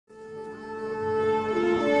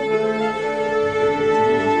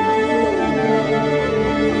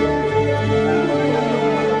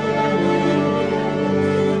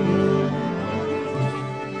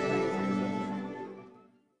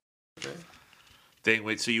Dang,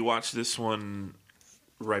 wait, so you watched this one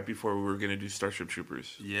right before we were going to do Starship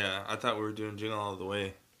Troopers? Yeah, I thought we were doing Jingle All the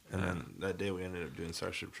Way. And then that day we ended up doing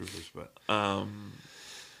Starship Troopers, but...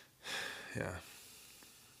 yeah.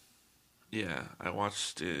 Yeah, I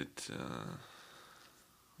watched it... the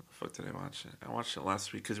fuck did I watch it? I watched it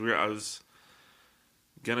last week, because I was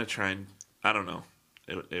going to try and... I don't know.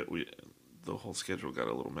 The whole schedule got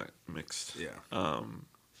a little mixed. Yeah.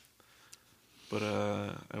 But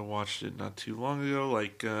I watched it not too long ago,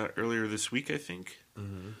 like earlier this week, I think.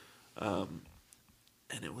 Mm-hmm.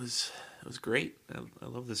 And it was great. I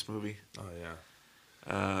love this movie. Oh, yeah.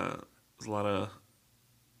 There's a lot of...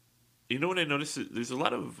 You know what I noticed? There's a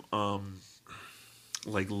lot of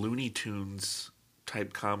like Looney Tunes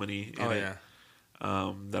type comedy in it.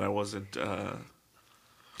 Yeah. That I wasn't...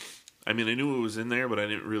 I mean, I knew it was in there, but I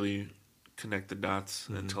didn't really connect the dots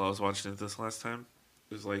until I was watching it this last time.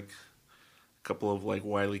 There's like a couple of like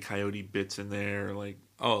Wile E. Coyote bits in there, like...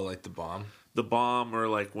 Oh, like the bomb? The bomb, or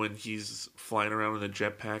like when he's flying around in a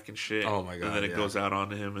jetpack and shit. Oh my god! And then it goes out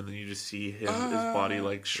onto him, and then you just see his body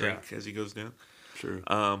like shrink as he goes down. True.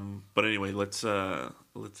 But anyway, let's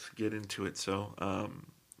get into it. So,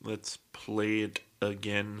 let's play it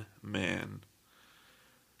again, man.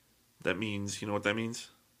 That means, you know what that means?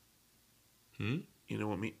 You know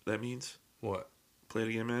what that means? What? Play it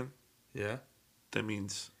again, man. Yeah. That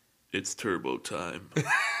means it's turbo time.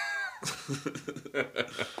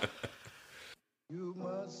 You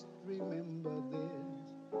must remember this.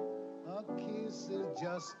 A kiss is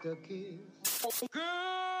just a kiss. Good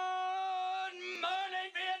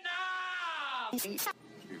morning, Vietnam!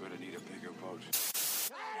 You're gonna need a bigger boat.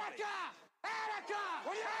 Attica! Attica!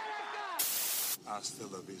 Attica! Hasta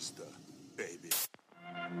la vista, baby.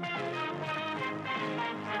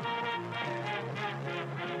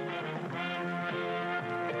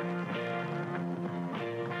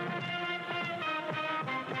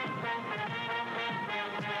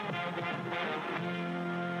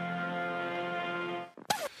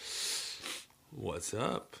 What's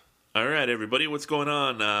up? All right, everybody, what's going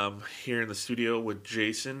on? Here in the studio with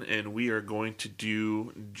Jason, and we are going to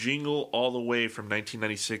do Jingle All the Way from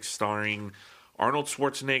 1996, starring Arnold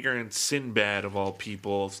Schwarzenegger and Sinbad, of all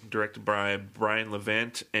people. It's directed by Brian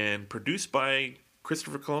Levant and produced by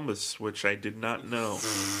Christopher Columbus, which I did not know.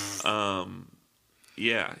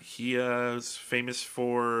 Yeah, he is famous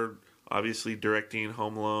for obviously directing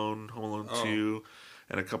Home Alone, Home Alone 2,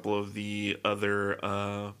 and a couple of the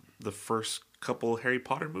other, the first couple Harry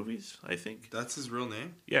Potter movies, I think. That's his real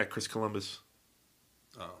name? Yeah, Chris Columbus.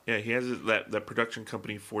 Oh. Yeah, he has that production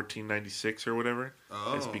company, 1496 or whatever.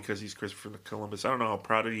 Oh. It's because he's Christopher Columbus. I don't know how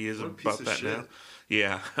proud he is about that shit. now.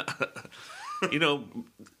 Yeah. You know,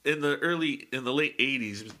 in the late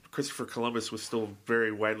 80s, Christopher Columbus was still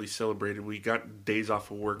very widely celebrated. We got days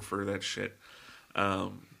off of work for that shit.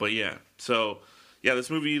 But yeah, so... Yeah,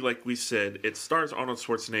 this movie, like we said, it stars Arnold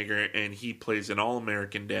Schwarzenegger, and he plays an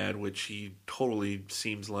all-American dad, which he totally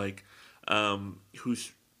seems like,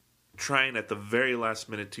 who's trying at the very last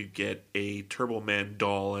minute to get a Turbo Man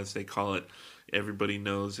doll, as they call it. Everybody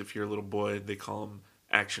knows, if you're a little boy, they call them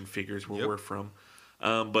action figures where we're from.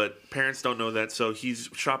 But parents don't know that, so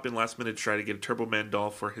he's shopping last minute to try to get a Turbo Man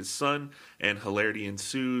doll for his son, and hilarity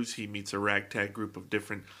ensues. He meets a ragtag group of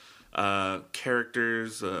different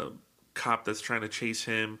characters, cop that's trying to chase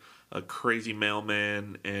him, a crazy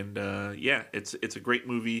mailman, and yeah, it's a great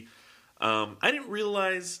movie. I didn't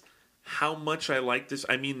realize how much I liked this.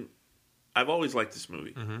 I mean, I've always liked this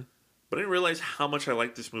movie, but I didn't realize how much I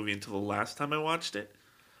liked this movie until the last time I watched it.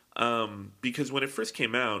 Because when it first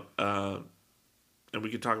came out, and we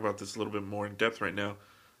could talk about this a little bit more in depth right now,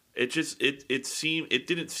 it didn't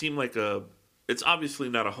seem like it's obviously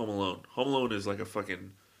not a Home Alone. Home Alone is like a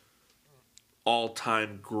fucking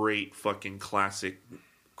all-time great fucking classic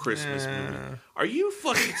Christmas movie. Are you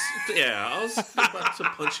fucking... Yeah, I was about to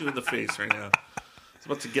punch you in the face right now. I was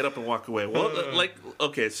about to get up and walk away. Well, like,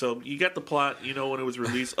 okay, so you got the plot, you know, when it was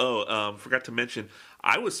released. Forgot to mention,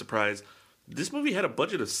 I was surprised. This movie had a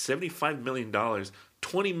budget of $75 million.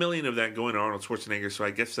 $20 million of that going to Arnold Schwarzenegger, so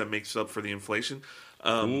I guess that makes up for the inflation.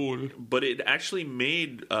 But it actually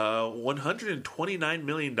made $129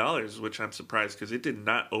 million, which I'm surprised because it did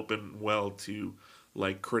not open well to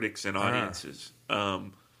like critics and audiences.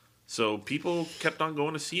 So people kept on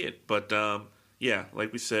going to see it. But yeah,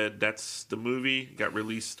 like we said, that's the movie. It got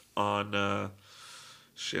released on I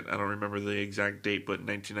don't remember the exact date, but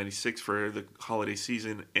 1996 for the holiday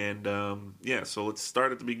season. And yeah, so let's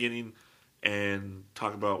start at the beginning and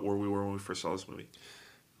talk about where we were when we first saw this movie.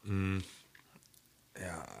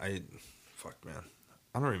 Yeah, fuck, man.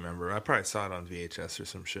 I don't remember. I probably saw it on VHS or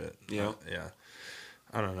some shit. Yeah. Yeah.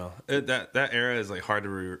 I don't know. That era is like hard to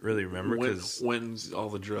really remember because when's all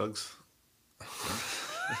the drugs?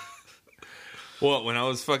 well, when I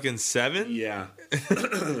was fucking 7. Yeah,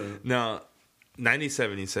 No,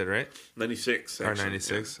 97. You said right 96 or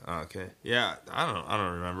 96? Oh, okay. Yeah, I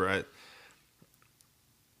don't remember.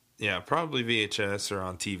 Yeah, probably VHS or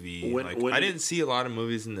on TV. When I didn't see a lot of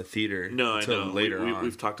movies in the theater until later on.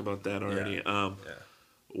 We've talked about that already. Yeah.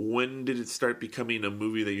 When did it start becoming a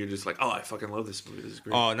movie that you're just like, oh, I fucking love this movie. This is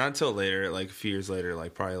great. Oh, not until later, like a few years later,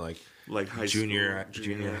 like probably like high junior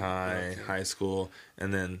school, high, okay. high school,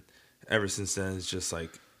 and then ever since then it's just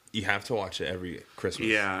like you have to watch it every Christmas.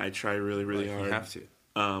 Yeah, I try really, really hard. You have to.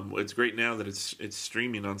 It's great now that it's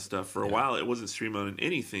streaming on stuff. For a while, it wasn't streaming on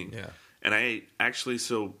anything. Yeah. And I actually,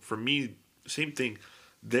 so for me, same thing.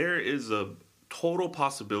 There is a total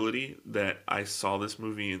possibility that I saw this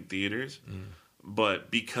movie in theaters,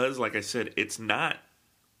 but because, like I said, it's not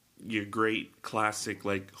your great classic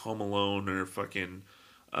like Home Alone or fucking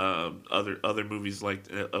other movies like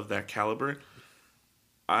of that caliber.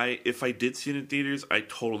 If I did see it in theaters, I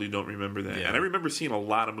totally don't remember that. Yeah. And I remember seeing a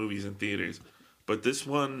lot of movies in theaters, but this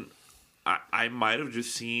one I might have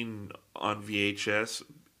just seen on VHS,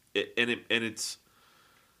 it's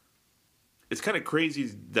kind of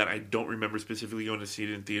crazy that I don't remember specifically going to see it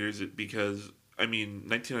in theaters because, I mean,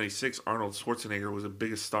 1996, Arnold Schwarzenegger was the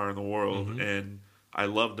biggest star in the world, and I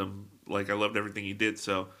loved him. Like, I loved everything he did,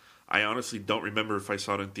 so I honestly don't remember if I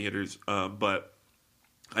saw it in theaters, but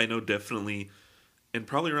I know definitely, and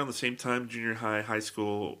probably around the same time, junior high, high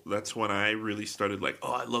school, that's when I really started like,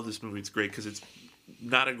 oh, I love this movie, it's great, because it's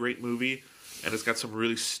not a great movie, and it's got some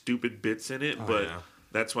really stupid bits in it, but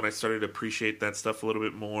that's when I started to appreciate that stuff a little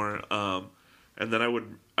bit more. And then I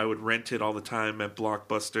would rent it all the time at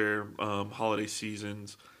Blockbuster, holiday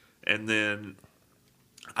seasons, and then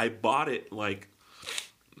I bought it like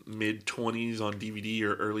mid-20s on DVD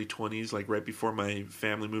or early 20s, like right before my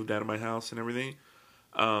family moved out of my house and everything.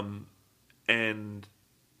 And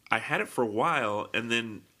I had it for a while, and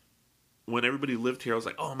then when everybody lived here, I was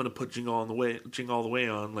like, oh, I'm gonna put Jingle All the Way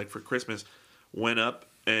on, like for Christmas. Went up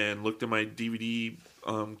and looked at my DVD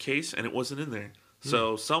case, and it wasn't in there.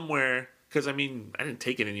 So somewhere, because I mean, I didn't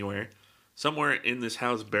take it anywhere. Somewhere in this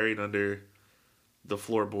house, buried under the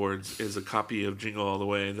floorboards, is a copy of Jingle All the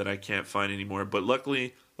Way that I can't find anymore. But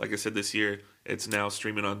luckily, like I said, this year it's now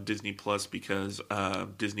streaming on Disney Plus because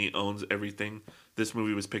Disney owns everything. This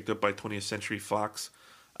movie was picked up by 20th Century Fox,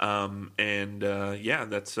 and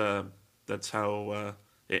that's how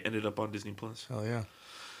it ended up on Disney Plus. Oh yeah.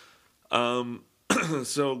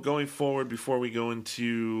 So going forward, before we go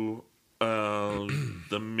into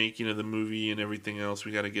the making of the movie and everything else,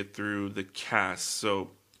 we got to get through the cast.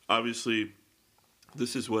 So obviously,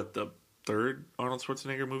 this is the third Arnold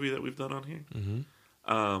Schwarzenegger movie that we've done on here.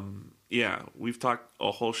 Yeah, we've talked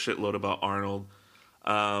a whole shitload about Arnold.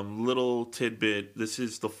 Little tidbit: this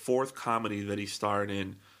is the fourth comedy that he starred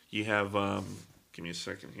in. You have, give me a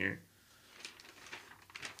second here.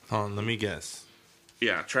 Hold on, let me guess.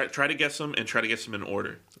 Yeah, try to guess them and try to guess them in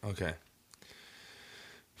order. Okay.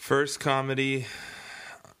 First comedy,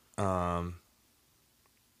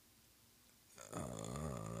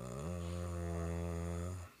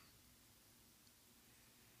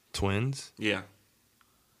 Twins. Yeah.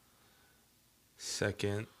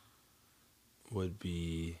 Second would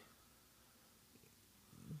be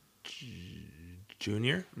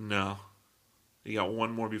Junior. No. You got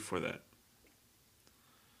one more before that.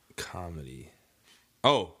 Comedy.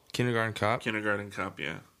 Oh, Kindergarten Cop. Kindergarten Cop,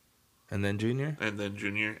 yeah. And then Junior. And then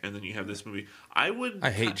Junior, and then you have this movie. I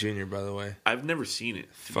hate Junior, by the way. I've never seen it.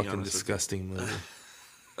 To be Fucking honest disgusting movie.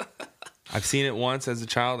 I've seen it once as a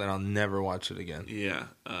child, and I'll never watch it again. Yeah,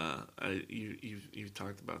 you've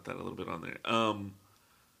talked about that a little bit on there.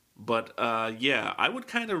 But yeah, I would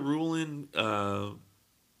kind of rule in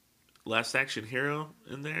Last Action Hero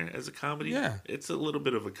in there as a comedy. Yeah, it's a little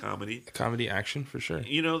bit of a comedy. Comedy action for sure.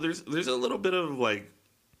 You know, there's a little bit of like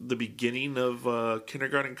the beginning of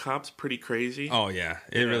Kindergarten Cop's pretty crazy. Oh yeah,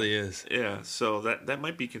 it really is. Yeah, so that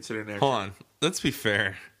might be considered an action. Hold on, let's be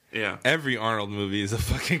fair. Yeah, every Arnold movie is a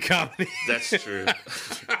fucking comedy. That's true.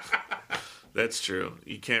 That's true.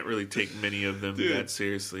 You can't really take many of them that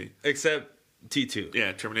seriously, except T2.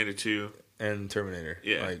 Yeah, Terminator 2 and Terminator.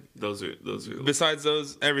 Yeah, like those are. Besides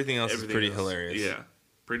those, everything else is pretty hilarious. Yeah,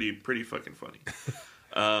 pretty fucking funny.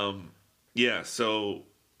 Yeah. So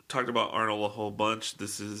talked about Arnold a whole bunch.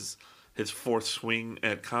 This is his fourth swing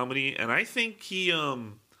at comedy, and I think he,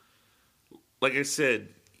 like I said,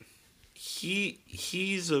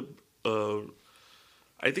 he's a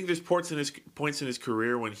I think there's points in his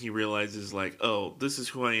career when he realizes like, oh, this is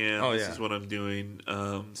who I am. Oh, this yeah. is what I'm doing.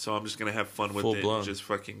 So I'm just gonna have fun with Full it. blown. And just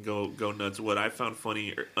fucking go nuts. What I found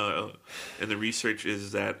funny in the research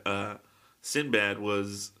is that Sinbad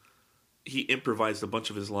he improvised a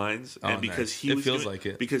bunch of his lines, Oh, and because nice. he It was feels doing, like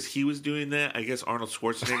it. because he was doing that, I guess Arnold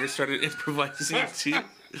Schwarzenegger started improvising too.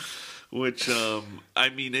 Which I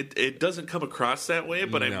mean, it doesn't come across that way,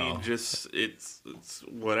 but I No. mean, just it's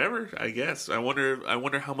whatever. I guess I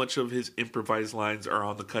wonder how much of his improvised lines are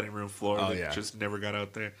on the cutting room floor Oh, that yeah. just never got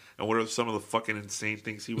out there, and what are some of the fucking insane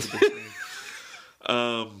things he would have been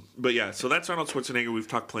saying. But yeah, so that's Arnold Schwarzenegger. We've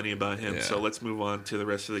talked plenty about him, Yeah. so let's move on to the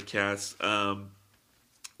rest of the cast.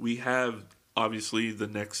 We have obviously the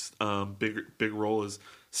next big role is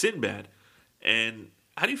Sinbad, and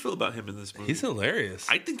how do you feel about him in this movie? He's hilarious.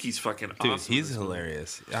 I think he's fucking Dude, awesome. in he's this movie.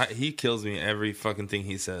 hilarious. He kills me every fucking thing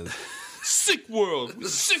he says. Sick world.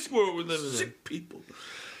 Sick world we live in. Sick people.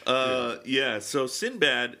 Yeah. So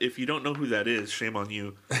Sinbad, if you don't know who that is, shame on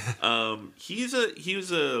you. He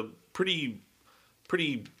was a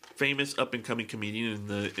pretty famous up and coming comedian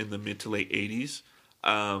in the mid to late '80s.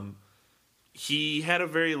 He had a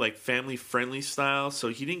very like family friendly style, so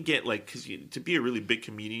he didn't get like to be a really big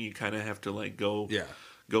comedian, you kind of have to like go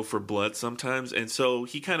for blood sometimes, and so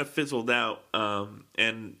he kind of fizzled out.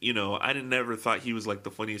 And you know, I never thought he was like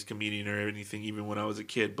the funniest comedian or anything, even when I was a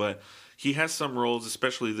kid. But he has some roles,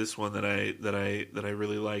 especially this one that I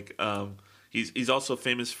really like. He's also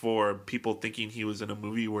famous for people thinking he was in a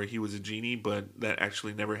movie where he was a genie, but that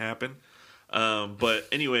actually never happened. But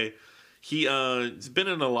anyway. He's been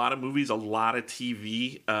in a lot of movies, a lot of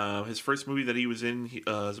TV. His first movie that he was in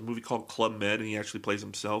is a movie called Club Med, and he actually plays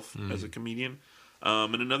himself as a comedian.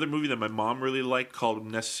 And another movie that my mom really liked called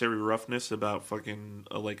Necessary Roughness, about fucking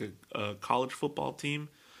a college football team.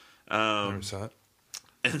 Never saw it.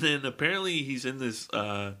 And then apparently he's in this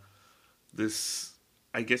I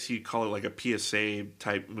guess you'd call it like a PSA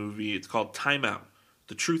type movie. It's called Time Out: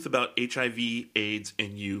 The Truth About HIV, AIDS,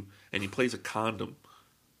 and You. And he plays a condom.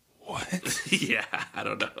 What? Yeah, I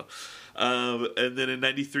don't know. And then in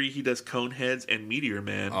 '93 he does Coneheads and Meteor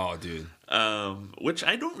Man. Oh, dude. Which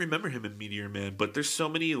I don't remember him in Meteor Man, but there's so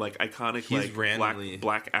many like iconic He's like randomly-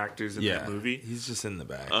 black actors in that movie. He's just in the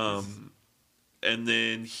back. And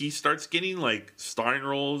then he starts getting like starring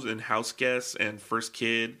roles in House Guests and First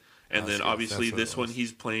Kid, and House then Guest, obviously that's what this it one was.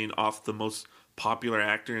 he's playing off the most popular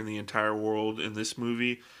actor in the entire world in this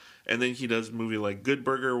movie. And then he does a movie like Good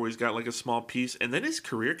Burger where he's got like a small piece, and then his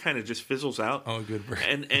career kind of just fizzles out. Oh, Good Burger.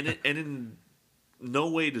 And in no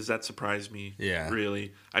way does that surprise me. Yeah.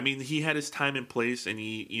 Really. I mean, he had his time and place, and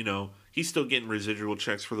he's still getting residual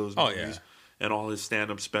checks for those movies. Oh, yeah. And all his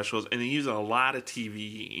stand-up specials, and he uses a lot of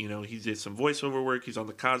TV. You know, he did some voiceover work. He's on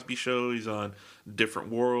the Cosby Show. He's on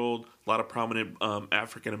Different World. A lot of prominent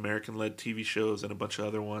African American led TV shows, and a bunch of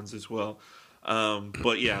other ones as well.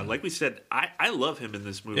 But yeah, like we said, I love him in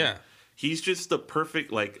this movie. Yeah. He's just the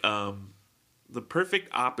perfect the perfect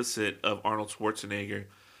opposite of Arnold Schwarzenegger.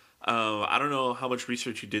 I don't know how much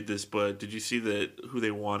research you did this, but did you see who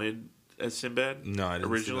they wanted as Sinbad? No, I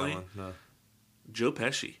didn't originally. see that one. No. Joe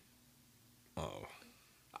Pesci. Oh,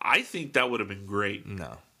 I think that would have been great.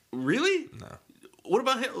 no. Really? No. What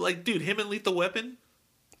about him? Like, dude, him in Lethal Weapon?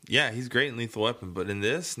 Yeah, he's great in Lethal Weapon, but in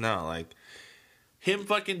this, no. Like, Him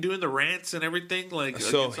fucking doing the rants and everything? Like,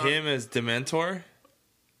 so against him as Dementor?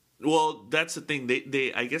 Well, that's the thing.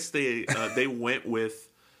 They I guess they went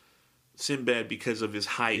with Sinbad because of his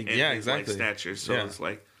height and Yeah, his like, exactly. stature. So Yeah. it's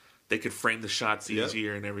like they could frame the shots Yep.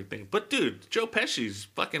 easier and everything. But dude, Joe Pesci's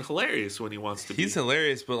fucking hilarious when he wants to be. He's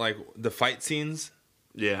hilarious, but like the fight scenes,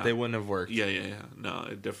 Yeah, they wouldn't have worked. Yeah. No,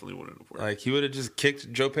 it definitely wouldn't have worked. Like he would have just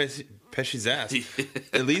kicked Joe Pesci's ass.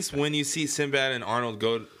 At least when you see Sinbad and Arnold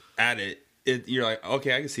go at it, you're like,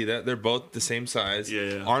 okay, I can see that. They're both the same size.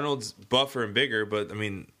 Yeah. Arnold's buffer and bigger, but I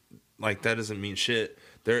mean, like that doesn't mean shit.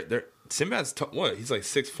 They're Sinbad's what? He's like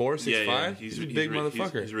 6'4", 6'5". He's a big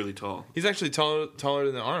motherfucker. He's really tall. He's actually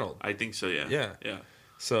taller than Arnold. I think so. Yeah. Yeah.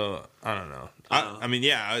 So I don't know. I mean,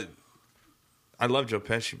 yeah, I love Joe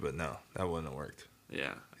Pesci, but no, that wouldn't have worked.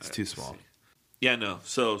 Yeah. It's too small. Yeah, no.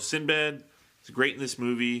 So Sinbad is great in this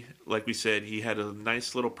movie. Like we said, he had a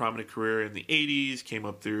nice little prominent career in the 80s, came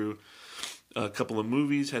up through a couple of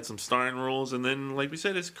movies, had some starring roles, and then, like we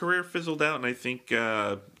said, his career fizzled out, and I think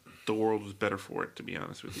the world was better for it, to be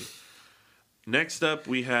honest with you. Next up,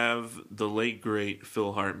 we have the late, great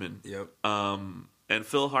Phil Hartman. Yep. And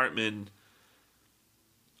Phil Hartman,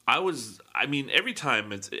 every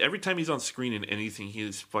time he's on screen in anything,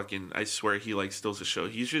 he's fucking, I swear he like steals the show.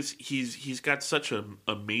 He's got such an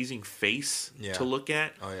amazing face Yeah. to look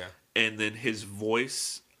at. Oh yeah. And then his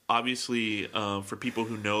voice obviously, for people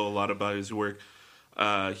who know a lot about his work,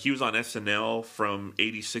 he was on SNL from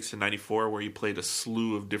 86 to 94, where he played a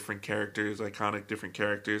slew of different characters, iconic different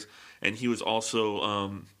characters. And he was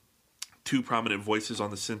also two prominent voices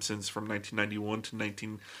on The Simpsons from 1991 to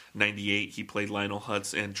 1998. He played Lionel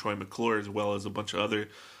Hutz and Troy McClure, as well as a bunch of other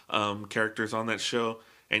characters on that show.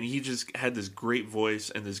 And he just had this great voice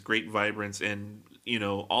and this great vibrance. And, you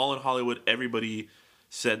know, all in Hollywood, everybody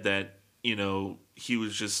said that, you know, he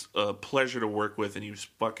was just a pleasure to work with, and he was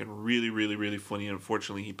fucking really, really, really funny.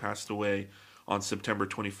 Unfortunately, he passed away on September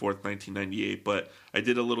 24th, 1998. But I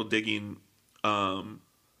did a little digging on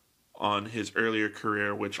his earlier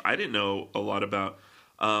career, which I didn't know a lot about.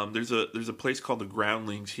 There's a place called the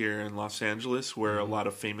Groundlings here in Los Angeles where a lot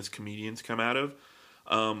of famous comedians come out of.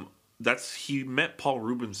 He met Paul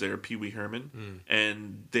Rubens there, Pee Wee Herman,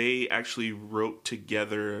 and they actually wrote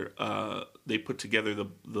together. They put together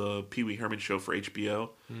the Pee Wee Herman show for HBO,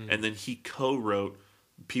 and then he co-wrote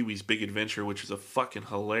Pee Wee's Big Adventure, which is a fucking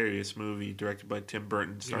hilarious movie directed by Tim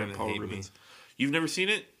Burton, starring Paul Rubens. You've never seen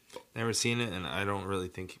it? Never seen it, and I don't really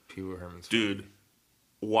think Pee Wee Herman's Dude,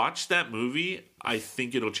 watch that movie. I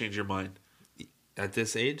think it'll change your mind. At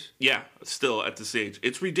this age? Yeah, still at this age.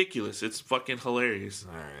 It's ridiculous. It's fucking hilarious.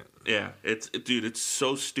 All right. Yeah, it's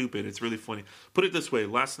so stupid. It's really funny. Put it this way: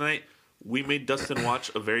 last night we made Dustin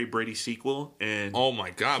watch a Very Brady sequel, and Oh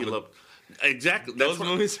my god! he loved. Exactly. Those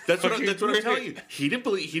movies are That's what fucking I'm great. telling you. He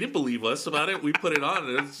didn't believe us about it. We put it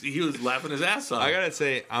on, and he was laughing his ass off. I gotta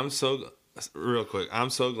say, real quick,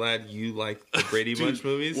 I'm so glad you like the Brady Dude, Bunch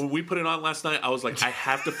movies. When we put it on last night, I was like, I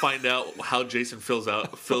have to find out how Jason feels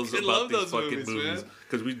about love these those fucking movies, movies, man.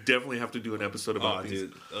 because we definitely have to do an episode about these.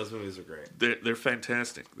 Dude, those movies are great. They're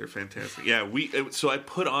fantastic. They're fantastic. Yeah, so I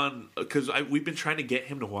put on because we've been trying to get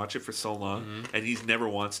him to watch it for so long, and he's never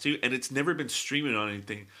wants to, and it's never been streaming on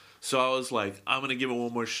anything. So I was like, I'm gonna give it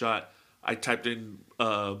one more shot. I typed in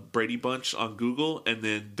Brady Bunch on Google, and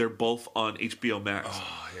then they're both on HBO Max.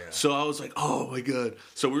 Oh, yeah. So I was like, oh my god.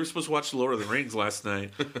 So we were supposed to watch The Lord of the Rings last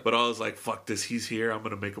night, but I was like, fuck this. He's here. I'm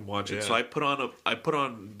gonna make him watch it. Yeah. So I put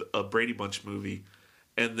on a Brady Bunch movie.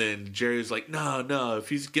 And then Jerry was like, no, if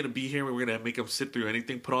he's going to be here, we're going to make him sit through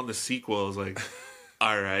anything. Put on the sequel. I was like,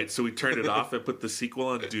 all right. So we turned it off and put the sequel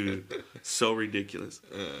on. Dude, so ridiculous.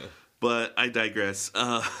 But I digress.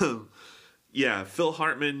 Yeah, Phil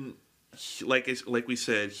Hartman, like we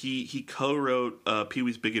said, he co-wrote Pee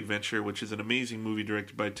Wee's Big Adventure, which is an amazing movie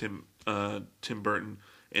directed by Tim Burton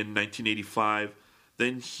in 1985.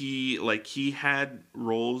 Then he had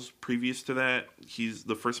roles previous to that.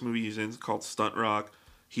 The first movie he's in is called Stunt Rock.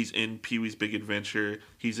 He's in Pee Wee's Big Adventure.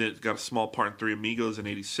 Got a small part in Three Amigos in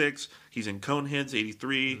 86. He's in Coneheads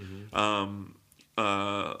 83.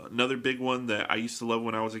 Another big one that I used to love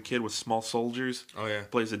when I was a kid was Small Soldiers. Oh yeah,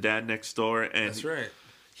 Plays the dad next door, and that's right.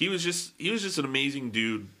 He was just an amazing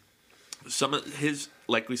dude. Some of his,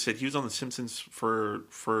 like we said, he was on The Simpsons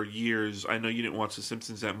for years. I know you didn't watch The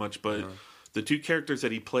Simpsons that much, but the two characters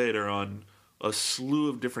that he played are on a slew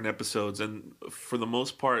of different episodes, and for the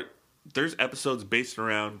most part, there's episodes based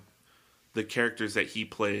around the characters that he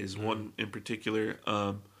plays. One in particular,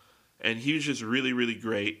 and he was just really, really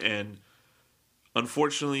great. And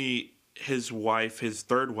unfortunately, his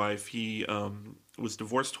third wife, he was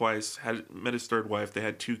divorced twice. Met his third wife. They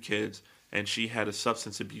had 2 kids, and she had a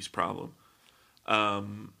substance abuse problem.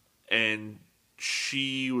 And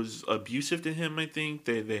she was abusive to him. I think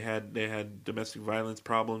they had domestic violence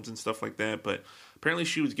problems and stuff like that. But apparently,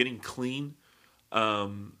 she was getting clean.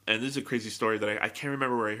 And this is a crazy story that I can't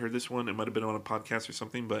remember where I heard this one. It might have been on a podcast or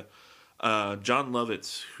something. But John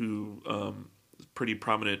Lovitz, who is a pretty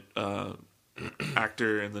prominent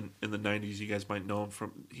actor in the 90s, you guys might know him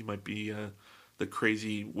from. He might be the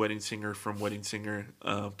crazy wedding singer from Wedding Singer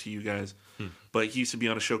to you guys. But he used to be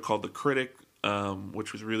on a show called The Critic,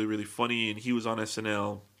 which was really, really funny. And he was on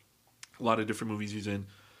SNL, a lot of different movies he's in.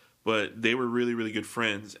 But they were really, really good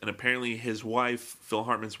friends. And apparently his wife, Phil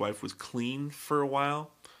Hartman's wife, was clean for a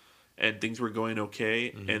while. And things were going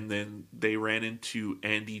okay. And then they ran into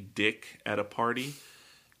Andy Dick at a party.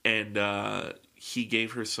 And he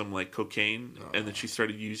gave her some like cocaine. And then she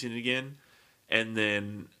started using it again. And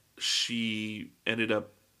then she ended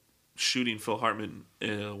up shooting Phil Hartman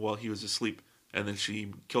while he was asleep. And then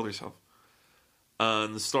she killed herself.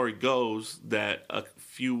 And the story goes that a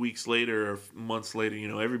few weeks later or months later,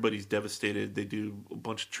 everybody's devastated. They do a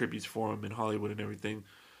bunch of tributes for him in Hollywood and everything.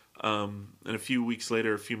 And a few months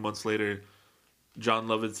later, John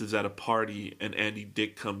Lovitz is at a party and Andy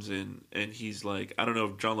Dick comes in. And he's like, I don't know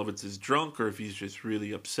if John Lovitz is drunk or if he's just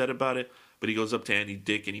really upset about it. But he goes up to Andy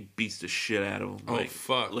Dick and he beats the shit out of him. Oh,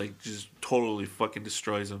 fuck. Like, just totally fucking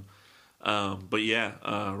destroys him. But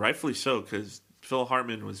yeah, rightfully so, because Phil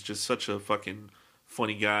Hartman was just such a fucking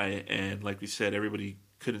funny guy, and like we said, everybody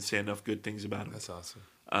couldn't say enough good things about him. That's awesome.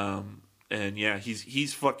 And yeah,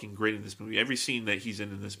 he's fucking great in this movie. Every scene that he's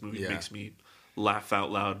in this movie makes me laugh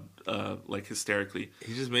out loud, like hysterically.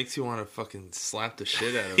 He just makes you want to fucking slap the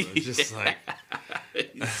shit out of him. It's just like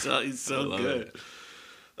he's so good. it.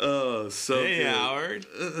 Oh, so Hey, good. Howard.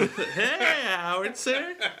 Hey, Howard,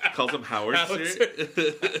 sir. Calls him Howard, sir.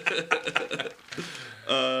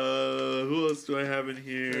 Who else do I have in Gonna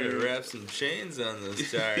here? wrap some chains on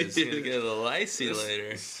those tires. Gonna get a little icy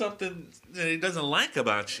later. Something that he doesn't like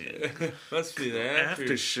about you. Must be the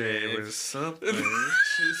Aftershave or something.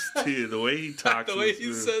 Just dude, the way he talks. The way in he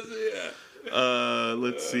this says movie. it, yeah.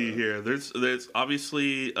 Let's see here. There's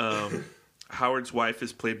obviously Howard's wife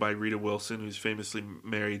is played by Rita Wilson, who's famously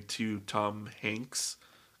married to Tom Hanks.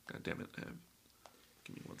 God damn it!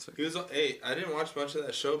 Give me 1 second. He was on, hey, I didn't watch much of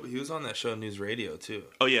that show, but he was on that show News Radio too.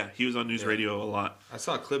 Oh yeah, he was on News Radio a lot. I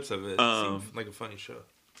saw clips of it. It seemed like a funny show.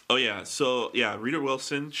 Oh yeah, so yeah, Rita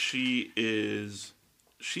Wilson. She's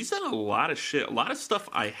done a lot of shit, a lot of stuff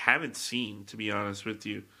I haven't seen, to be honest with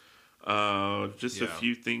you. Just a Yeah.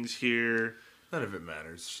 few things here. None of it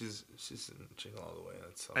matters. She's in Jingle All the Way.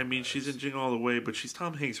 That's all. I mean, she's in Jingle All the Way, but she's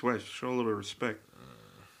Tom Hanks' wife. Show a little bit of respect.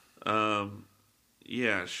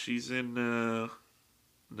 Yeah, she's in.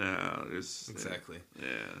 No, there's Exactly. Yeah,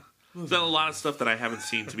 there's done a lot of stuff that I haven't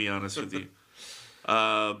seen, to be honest with you.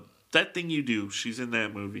 That Thing You Do, she's in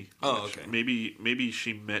that movie. Oh, which okay. Maybe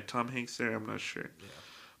she met Tom Hanks there. I'm not sure. Yeah.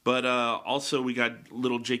 But also we got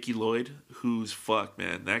little Jakey Lloyd, who's fuck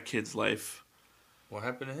man, that kid's life, What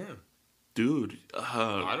happened to him? dude.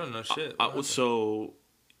 I don't know shit. What happened? So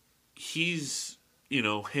he's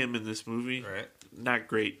him in this movie. Right. Not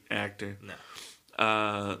great actor.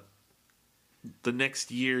 No. The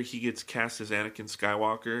next year he gets cast as Anakin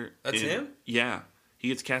Skywalker. That's him? Yeah. He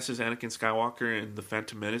gets cast as Anakin Skywalker in The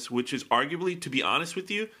Phantom Menace, which is arguably, to be honest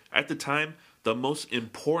with you, at the time, the most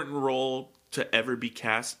important role to ever be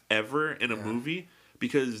cast ever in a movie,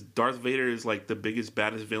 because Darth Vader is like the biggest,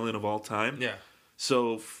 baddest villain of all time. Yeah.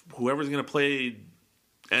 So whoever's going to play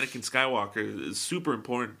Anakin Skywalker is super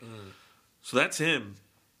important. So that's him.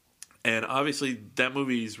 And obviously that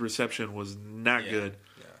movie's reception was not good.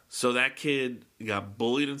 Yeah. So that kid got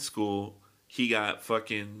bullied in school. He got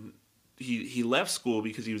fucking... He left school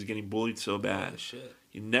because he was getting bullied so bad. Holy shit.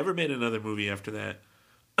 He never made another movie after that.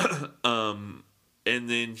 And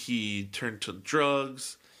then he turned to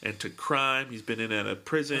drugs and to crime. He's been in and out of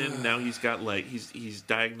prison. Now he's got he's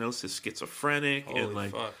diagnosed as schizophrenic. Holy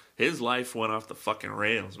and fuck. His life went off the fucking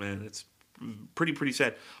rails, man. It's pretty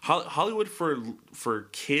sad. Hollywood for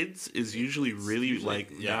kids is usually really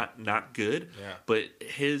not good. Yeah. But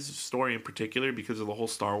his story in particular, because of the whole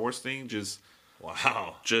Star Wars thing,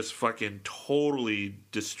 Wow. just fucking totally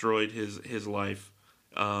destroyed his life.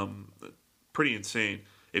 Pretty insane.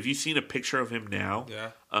 If you've seen a picture of him now,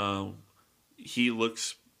 he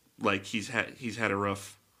looks like he's had a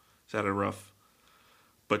rough.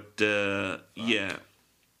 But yeah.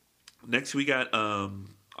 Next we got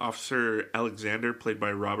Officer Alexander, played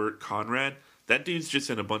by Robert Conrad. That dude's just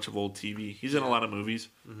in a bunch of old TV. He's in a lot of movies,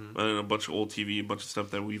 and a bunch of old TV, a bunch of stuff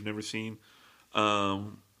that we've never seen.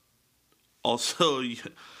 Also,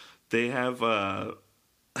 they have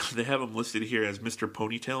him listed here as Mr.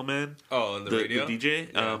 Ponytail Man. Oh, in the radio? The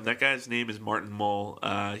DJ. Yeah. That guy's name is Martin Mull.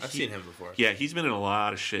 I've seen him before. Yeah, he's been in a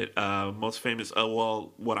lot of shit. Most famous.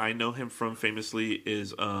 What I know him from famously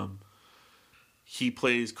is he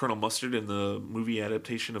plays Colonel Mustard in the movie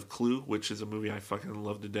adaptation of Clue, which is a movie I fucking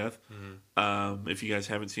love to death. If you guys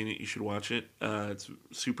haven't seen it, you should watch it. It's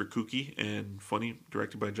super kooky and funny,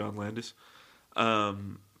 directed by John Landis.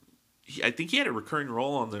 I think he had a recurring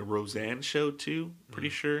role on the Roseanne show too, pretty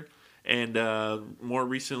sure. And more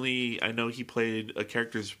recently, I know he played a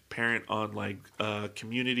character's parent on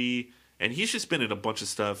Community, and he's just been in a bunch of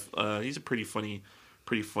stuff. He's a pretty funny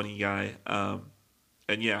guy.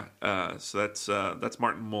 And yeah, so that's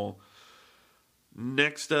Martin Mull.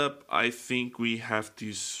 Next up, I think we have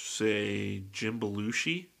to say Jim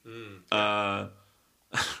Belushi.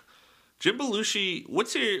 Jim Belushi,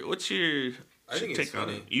 what's your I think take it's on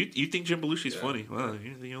funny. it? You think Jim Belushi's funny? Well,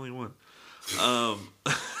 you're the only one.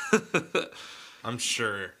 I'm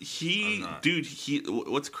sure.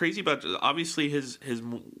 What's crazy about, obviously his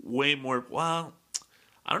way more, well,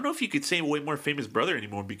 I don't know if you could say way more famous brother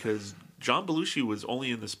anymore, because John Belushi was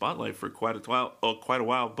only in the spotlight for quite a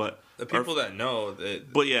while. But The people that know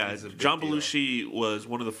that. but yeah, he's a big John deal. Belushi was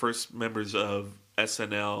one of the first members of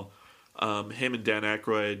SNL. Him and Dan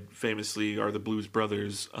Aykroyd famously are the Blues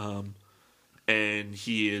Brothers. and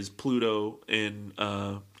he is Pluto in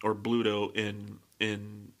or Bluto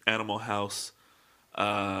in Animal House.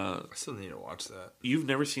 I still need to watch that. You've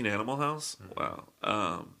never seen Animal House? Mm-hmm.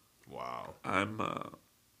 Wow. Wow. I'm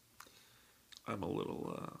a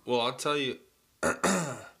little. Well, I'll tell you,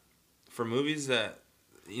 for movies that,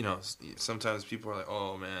 you know, sometimes people are like,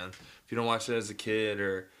 "Oh man, if you don't watch it as a kid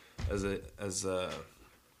or as a,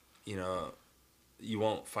 you know, you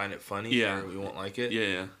won't find it funny, Yeah. or you won't like it."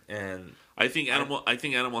 Yeah. And I think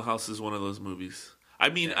Animal House is one of those movies. I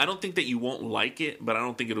mean, I don't think that you won't like it, but I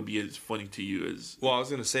don't think it'll be as funny to you as. well, I was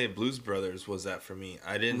gonna say Blues Brothers was that for me.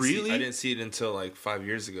 I didn't see it until like 5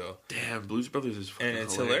 years ago, Damn, Blues Brothers is fucking and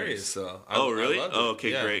it's hilarious though. Oh, really? I loved it. Oh,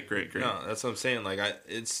 okay, Yeah. great. No, that's what I'm saying. Like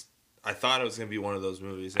I thought it was gonna be one of those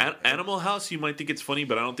movies. Animal House, you might think it's funny,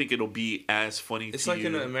 but I don't think it'll be as funny. It's to like you.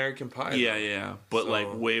 an American Pie. Yeah, but So-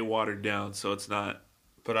 like way watered down, so it's not.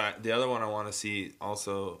 But the other one I want to see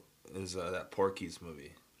also is that Porky's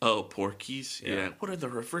movie. Oh, Porky's. Yeah. Yeah. What are the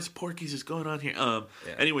reverse Porky's is going on here? Yeah.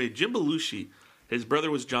 Anyway, Jim Belushi. His brother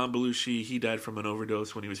was John Belushi. He died from an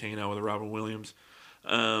overdose when he was hanging out with Robin Williams.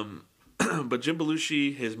 But Jim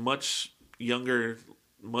Belushi, his much younger,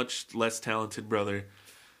 much less talented brother,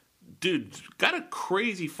 dude, got a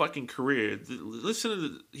crazy fucking career. Listen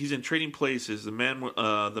to he's in Trading Places, the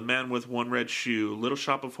man with one red shoe, Little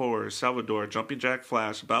Shop of Horrors, Salvador, Jumping Jack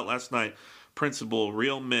Flash, About Last Night, Principal,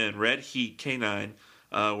 Real Men, Red Heat, K9,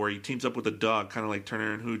 where he teams up with a dog, kind of like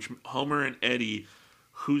Turner and Hooch, Homer and Eddie,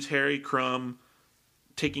 Who's Harry Crumb,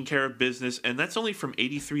 Taking Care of Business, and that's only from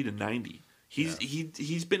 83 to 90.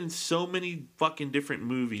 He's been in so many fucking different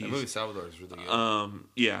movies. That movie Salvador is really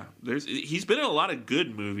good. He's been in a lot of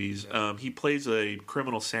good movies. He plays a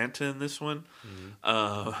criminal Santa in this one.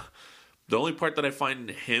 Mm-hmm. The only part that I find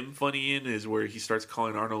him funny in is where he starts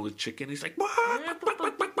calling Arnold a chicken. He's like,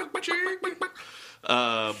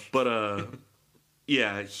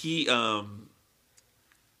 yeah, he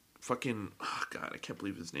fucking God, I can't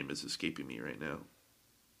believe his name is escaping me right now.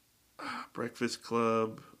 Breakfast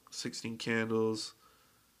Club, 16 Candles,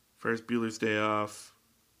 Ferris Bueller's Day Off.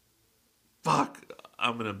 Fuck,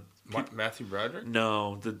 I'm gonna. Matthew Broderick?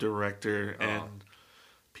 No, the director, and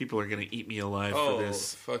people are gonna eat me alive for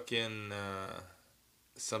this. Fucking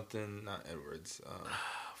something, not Edwards.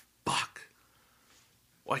 Fuck.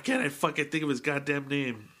 Why can't I fucking think of his goddamn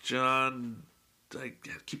name? John. I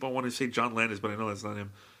keep on wanting to say John Landis, but I know that's not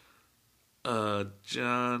him.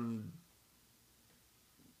 John.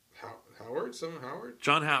 Howard? Someone Howard?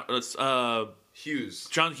 Hughes. Hughes.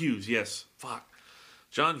 John Hughes, yes. Fuck.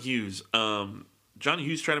 John Hughes. John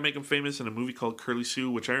Hughes tried to make him famous in a movie called Curly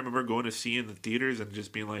Sue, which I remember going to see in the theaters and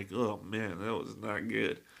just being like, oh man, that was not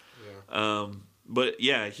good. Yeah. But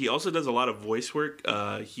yeah, he also does a lot of voice work.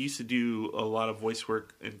 He used to do a lot of voice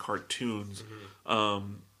work in cartoons.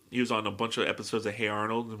 Mm-hmm. He was on a bunch of episodes of Hey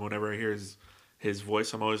Arnold, and whenever I hear his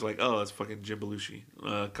voice, I'm always like, oh, that's fucking Jim Belushi.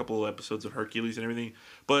 A couple of episodes of Hercules and everything.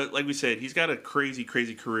 But like we said, he's got a crazy,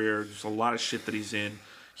 crazy career. There's a lot of shit that he's in.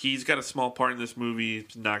 He's got a small part in this movie.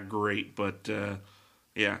 It's not great, but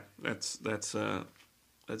yeah, that's John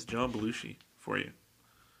Belushi for you.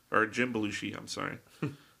 Or Jim Belushi, I'm sorry.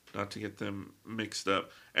 Not to get them mixed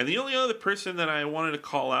up. And the only other person that I wanted to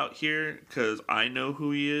call out here, because I know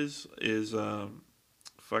who he is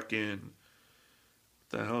fucking... What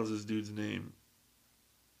the hell is this dude's name?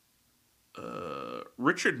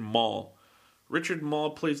 Richard Mall. Richard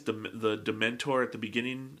Mall plays the Dementor at the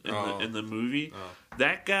beginning in the movie. Oh.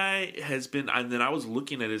 That guy has been... And then I was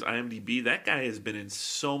looking at his IMDb. That guy has been in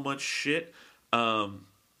so much shit. I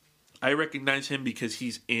recognize him because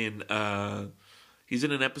he's in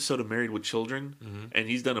an episode of Married with Children, and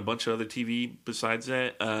he's done a bunch of other TV besides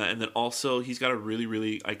that. And then also, he's got a really,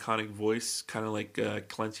 really iconic voice, kind of like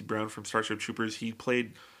Clancy Brown from Starship Troopers. He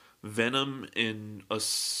played Venom in a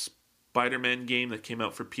Spider-Man game that came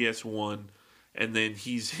out for PS1, and then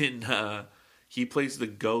he's in he plays the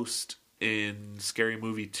ghost in Scary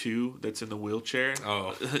Movie 2 that's in the wheelchair.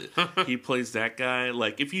 Oh. He plays that guy.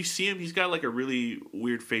 Like, if you see him, he's got like a really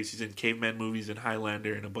weird face. He's in Caveman movies and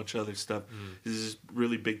Highlander and a bunch of other stuff. He's this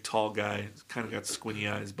really big, tall guy. He's kind of got squinty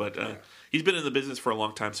eyes. But he's been in the business for a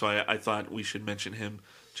long time, so I thought we should mention him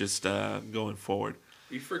just going forward.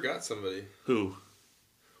 You forgot somebody. Who?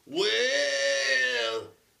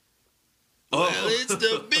 Well, it's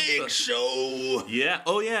the Big Show. Yeah.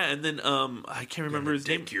 Oh, yeah. And then I can't remember his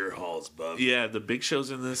name. Your halls, bub. Yeah, the Big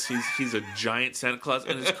Show's in this. He's a giant Santa Claus,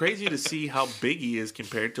 and it's crazy to see how big he is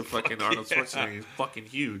compared to fucking Arnold Schwarzenegger. He's fucking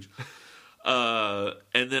huge. And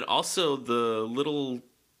then also the little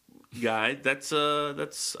guy. That's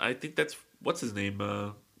I think that's what's his name?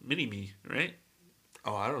 Mini Me, right?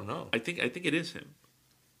 Oh, I don't know. I think it is him.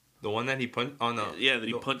 The one that he punched on the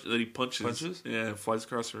that he punches. Punches? Yeah, flies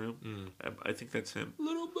across the room. I think that's him.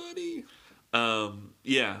 little buddy.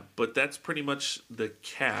 Yeah, but that's pretty much the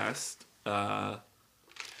cast. I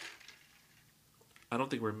don't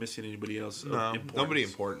think we're missing anybody else. No, of importance. nobody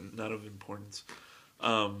important. Not of importance.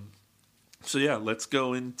 So yeah, let's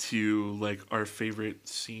go into like our favorite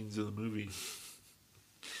scenes of the movie.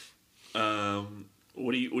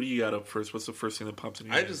 What do you got up first? What's the first thing that pops in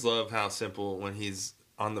your head? I just love how simple when he's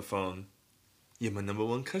on the phone. You're my number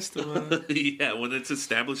one customer. Yeah, when it's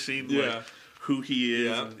establishing like, who he is.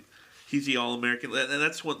 Yeah. And he's the All-American. And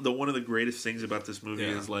that's one of the greatest things about this movie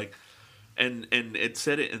is like, and it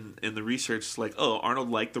said it in the research. It's like, oh, Arnold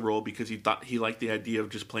liked the role because he liked the idea of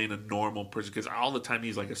just playing a normal person. Because all the time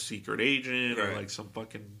he's like a secret agent or like some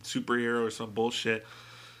fucking superhero or some bullshit.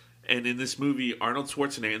 And in this movie, Arnold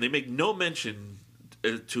Schwarzenegger, and they make no mention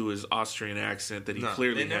to his Austrian accent that he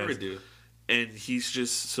clearly they has. never do. And he's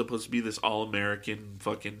just supposed to be this all-American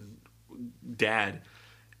fucking dad.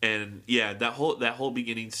 And yeah, that whole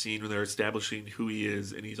beginning scene when they're establishing who he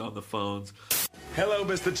is and he's on the phones. Hello,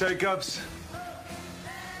 Mr. Jacobs.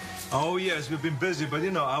 Oh, yes, we've been busy, but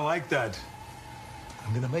I like that.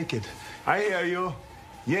 I'm gonna make it. I hear you.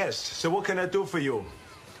 Yes, so what can I do for you?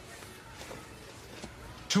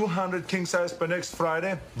 200 king size by next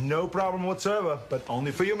Friday. No problem whatsoever, but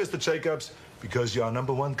only for you, Mr. Jacobs, because you're our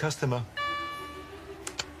number one customer.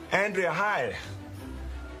 Andrea, hi.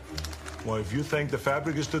 Well, if you think the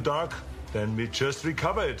fabric is too dark, then we just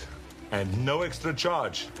recover it. And no extra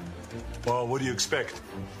charge. Well, what do you expect?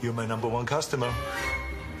 You're my number one customer.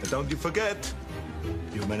 And don't you forget,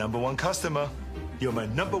 you're my number one customer. You're my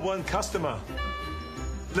number one customer.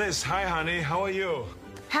 Liz, hi, honey. How are you?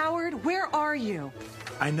 Howard, where are you?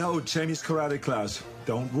 I know, Jamie's karate class.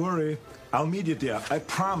 Don't worry. I'll meet you there. I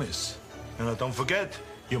promise. And don't forget,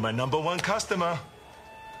 you're my number one customer.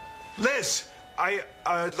 Liz,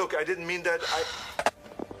 look, I didn't mean that.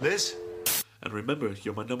 Liz? And remember,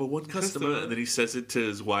 you're my number one customer. And then he says it to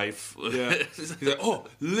his wife. Yeah. He's like, oh,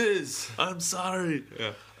 Liz. I'm sorry.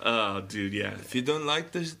 Yeah. Oh, dude, yeah. If you don't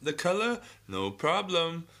like the color, no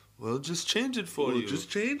problem. We'll just change it for you. We'll just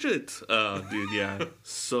change it. Oh, dude, yeah.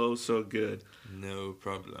 So good. No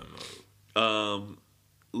problem.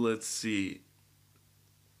 Let's see.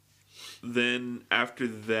 Then after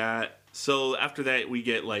that, we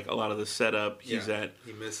get like a lot of the setup. He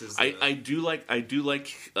misses. I do like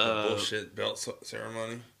the bullshit belt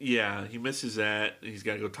ceremony. Yeah, he misses that. He's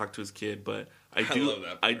got to go talk to his kid, but I love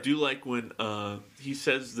that part. I do like when he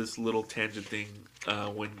says this little tangent thing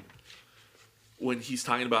when he's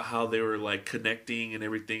talking about how they were like connecting and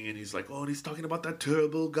everything, and he's like, oh, and he's talking about that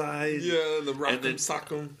terrible guy. Yeah, the rock'em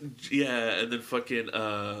sock'em. Yeah, and then fucking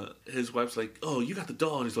his wife's like, oh, you got the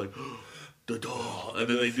doll, and he's like, oh, the doll, and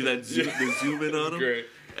then they do that zoom in on him. Great.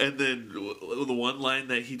 And then the one line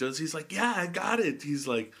that he does, he's like, yeah, I got it. He's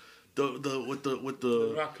like, with the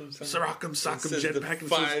rock'em sock'em jetpack and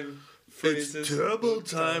five. It's terrible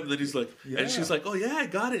time. And then he's like, and she's like, oh yeah, I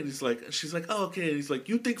got it. And she's like, oh okay. And he's like,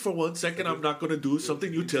 you think for 1 second I'm not gonna do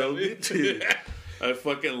something you tell me to? I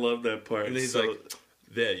fucking love that part. And he's like,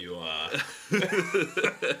 there you are.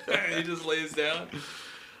 And he just lays down.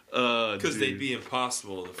 Because they'd be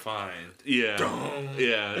impossible to find. Yeah,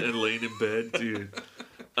 yeah, and laying in bed, dude.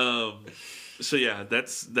 So yeah,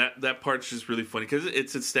 that part's just really funny because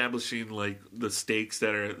it's establishing like the stakes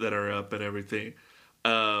that are up and everything.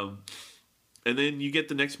 And then you get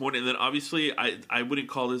the next morning, and then obviously I wouldn't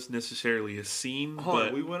call this necessarily a scene.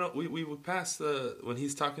 But we went past when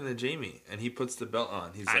he's talking to Jamie and he puts the belt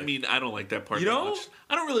on. He's like, I mean, I don't like that part. You don't? Much.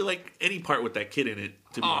 I don't really like any part with that kid in it.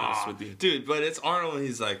 To be honest with you, dude. But it's Arnold, and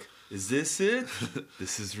he's like, "Is this it?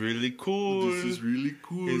 This is really cool. This is really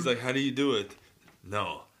cool." He's like, "How do you do it?"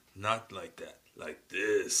 No, not like that. Like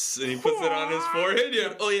this, and he puts it on his forehead.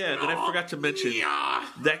 Yeah. Oh yeah, then I forgot to mention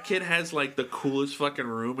that kid has like the coolest fucking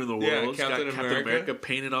room in the world. Yeah, It's got Captain America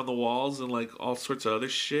painted on the walls and like all sorts of other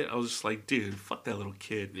shit. I was just like, dude, fuck that little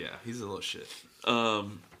kid. Yeah, he's a little shit.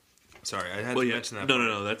 Sorry, I had to mention that.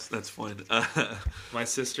 No, that's fine. My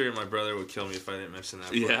sister and my brother would kill me if I didn't mention that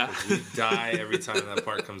part. Yeah, we die every time that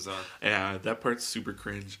part comes on. Yeah, that part's super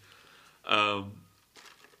cringe.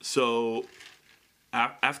 So.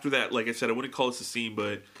 After that, like I said, I wouldn't call this a scene,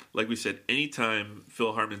 but like we said, anytime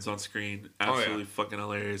Phil Hartman's on screen, absolutely fucking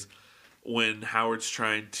hilarious. When Howard's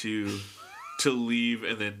trying to leave,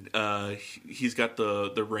 and then he's got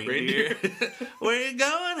the reindeer. Where you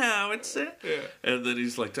going, Howard? Yeah. And then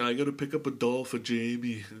he's like, I got to pick up a doll for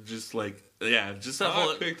Jamie. And just like, yeah, just that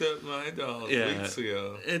whole. I picked up my doll weeks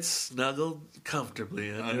ago. It's snuggled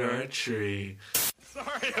comfortably under a tree.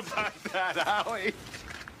 Sorry about that, Howie.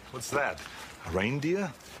 What's that? A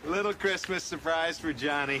reindeer? Little Christmas surprise for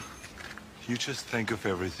Johnny. You just think of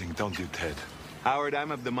everything, don't you, Ted? Howard,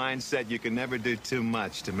 I'm of the mindset you can never do too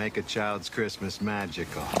much to make a child's Christmas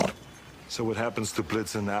magical. So what happens to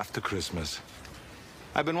Blitzen after Christmas?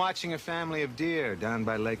 I've been watching a family of deer down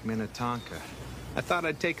by Lake Minnetonka. I thought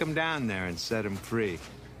I'd take him down there and set him free.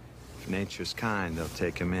 If nature's kind, they'll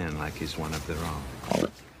take him in like he's one of their own.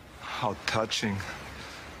 How touching.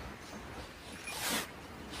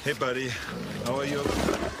 Hey, buddy. How are you?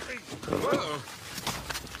 Whoa.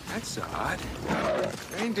 That's odd.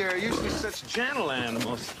 Reindeer are usually such gentle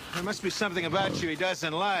animals. There must be something about you he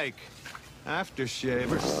doesn't like.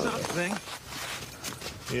 Aftershave or something.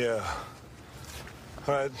 Yeah.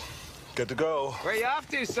 All right. Good to go. Where you off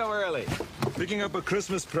to so early? Picking up a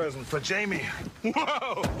Christmas present for Jamie.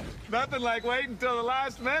 Whoa! Nothing like waiting till the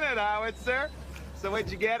last minute, Howard, sir. So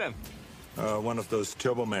what'd you get him? One of those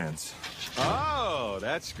Turbo Mans. Oh,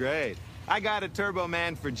 that's great. I got a Turbo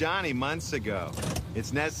Man for Johnny months ago.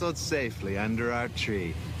 It's nestled safely under our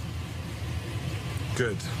tree.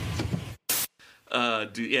 Good.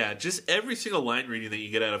 Dude, yeah, just every single line reading that you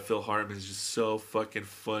get out of Phil Hartman is just so fucking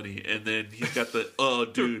funny. And then he's got the, oh,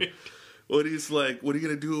 dude, what he's like, what are you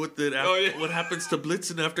going to do with it? After, what happens to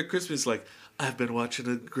Blitzen after Christmas? Like, I've been watching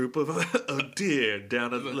a group of deer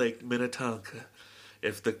down at Lake Minnetonka.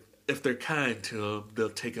 If they're kind to him, they'll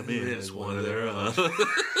take him in as one of their own.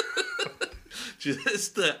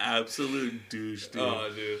 Just the absolute douche, dude. Oh,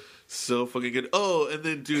 dude. So fucking good. Oh, and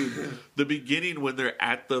then, dude, the beginning when they're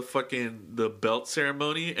at the belt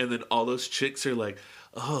ceremony, and then all those chicks are like,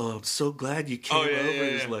 "Oh, I'm so glad you came over."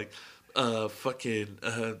 He's like,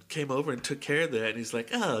 came over and took care of that. And he's like,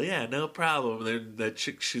 "Oh yeah, no problem." And then that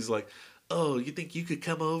chick, she's like, "Oh, you think you could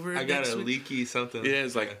come over?" I got a week? leaky something. Yeah,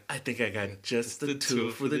 it's like, I think I got just the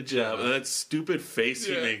tool for the job. And that stupid face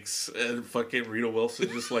he makes, and fucking Rita Wilson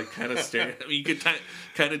just like kind of staring. I mean, you could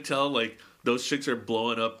kind of tell like those chicks are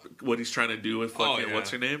blowing up what he's trying to do with fucking what's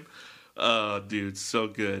her name. Dude, so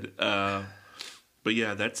good. But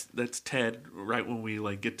yeah, that's Ted. Right when we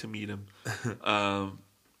like get to meet him.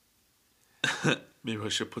 Maybe I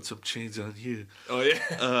should put some chains on you. Oh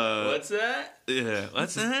yeah. What's that? Yeah,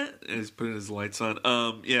 what's that? And he's putting his lights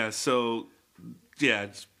on. Yeah, so yeah,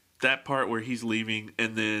 it's that part where he's leaving,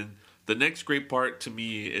 and then the next great part to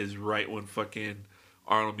me is right when fucking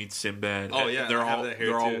Arnold meets Sinbad. Oh yeah, they're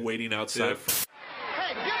all waiting outside. Yeah.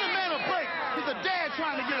 Hey, give the man a break. He's a dad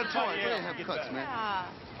trying to get a toy. Yeah, Have cuts, man.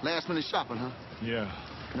 Last minute shopping, huh? Yeah.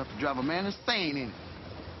 Enough to drive a man insane, ain't it?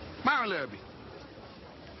 Myron Larrabee.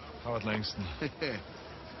 Howard Langston.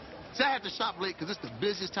 See, I had to shop late because it's the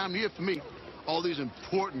busiest time of year for me. All these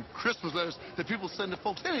important Christmas letters that people send to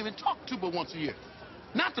folks they don't even talk to but once a year.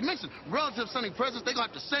 Not to mention relatives sending presents they're going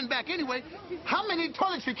to have to send back anyway. How many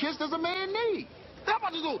toiletry kits does a man need? How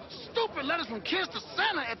about these little stupid letters from kids to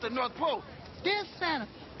Santa at the North Pole? Dear Santa,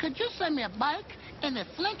 could you send me a bike and a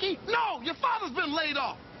Slinky? No, your father's been laid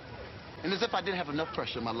off. And as if I didn't have enough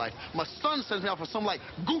pressure in my life, my son sends me out for some, like,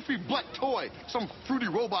 goofy butt toy. Some fruity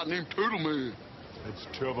robot named Turtle Man. It's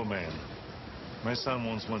Turbo Man. My son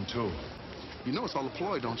wants one, too. You know it's all a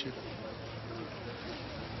ploy, don't you?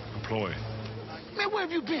 A ploy. Man, where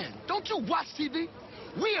have you been? Don't you watch TV?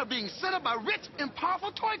 We are being set up by rich and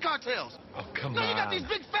powerful toy cartels. Oh, come No, on. you got these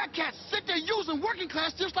big fat cats sit there using working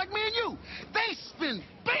class just like me and you. They spend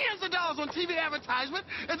billions of dollars on TV advertisement,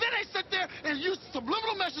 and then they sit there and use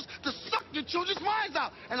subliminal messages to suck your children's minds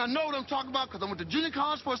out. And I know what I'm talking about because I went to junior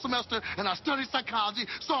college for a semester, and I studied psychology,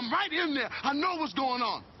 so I'm right in there. I know what's going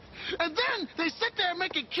on. And then they sit there and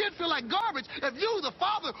make a kid feel like garbage if you, the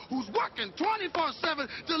father, who's working 24/7,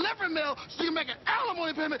 delivering mail so you make an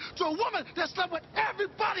alimony payment to a woman that slept with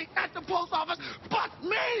everybody at the post office but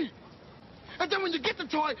me. And then when you get the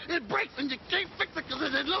toy, it breaks and you can't fix it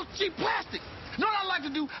because it's little cheap plastic. You know what I like to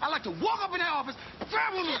do? I like to walk up in that office,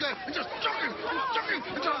 grab one of those guys, and just chuck him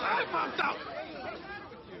until his eye pops out.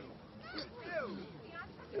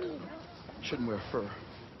 Shouldn't wear fur.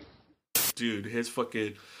 Dude, his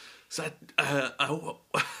fucking... So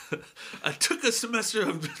I took a semester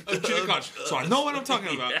of junior college, so I know what I'm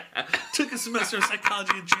talking about. Yeah. Took a semester of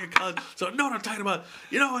psychology in junior college, so I know what I'm talking about.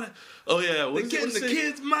 You know what? They get in the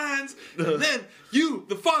kids' minds, and then you,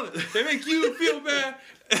 the father, they make you feel bad.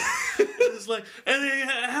 It's like, and they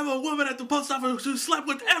have a woman at the post office who slept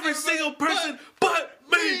with every single person but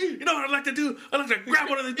me. You know what I like to do? I like to grab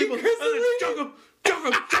one of these people and choke them.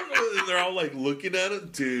 And they're all like looking at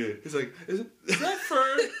him, dude. He's like, is that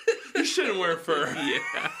fur? You shouldn't wear fur.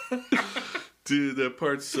 Yeah. Dude, that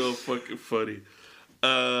part's so fucking funny.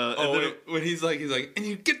 When he's like, and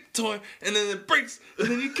you get the toy, and then it breaks, and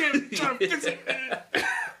then you can't try to fix it.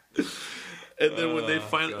 And then when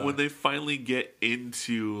they finally get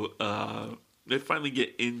into the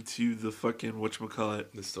fucking whatchamacallit,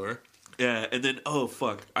 the store. Yeah, and then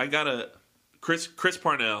I gotta Chris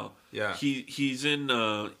Parnell. Yeah, he's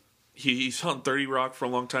in he's on 30 Rock for a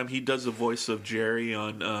long time. He does the voice of Jerry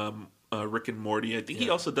on Rick and Morty. I think he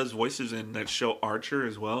also does voices in that show Archer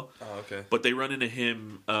as well. Oh, okay. But they run into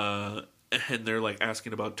him and they're like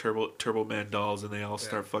asking about Turbo Man dolls, and they all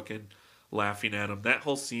start fucking laughing at him. That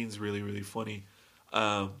whole scene's really, really funny.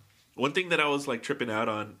 One thing that I was like tripping out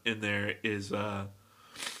on in there is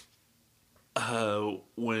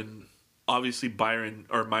when obviously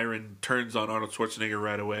Myron turns on Arnold Schwarzenegger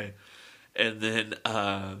right away, and then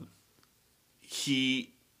Arnold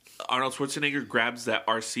Schwarzenegger grabs that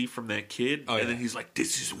RC from that kid, and then he's like,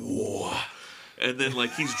 "This is war." And then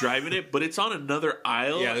like he's driving it, but it's on another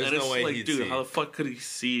aisle. Yeah, there's and it's no way like, he'd dude, see. how the fuck could he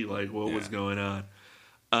see like what was going on?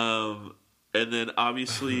 And then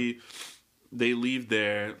obviously they leave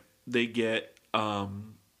there. They get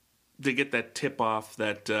that tip off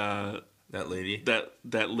that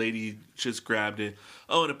that lady just grabbed it.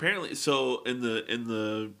 Oh, and apparently, so in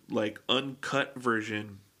the like uncut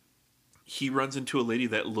version, he runs into a lady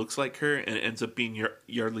that looks like her, and it ends up being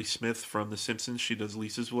Yardley Smith from The Simpsons. She does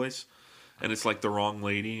Lisa's voice, and it's like the wrong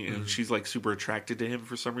lady, and she's like super attracted to him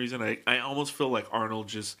for some reason. I almost feel like Arnold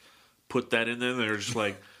just put that in there. They're just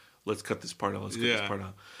like, let's cut this part out. Let's cut this part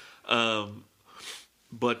out.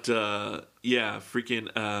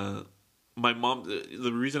 Freaking my mom.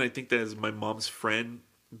 The reason I think that is my mom's friend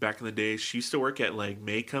back in the day. She used to work at like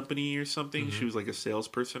May Company or something. She was like a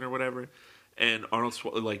salesperson or whatever. And Arnold,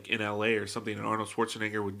 like in LA or something, and Arnold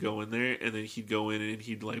Schwarzenegger would go in there, and then he'd go in and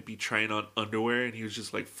he'd like be trying on underwear, and he was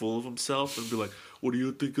just like full of himself, and be like, "What do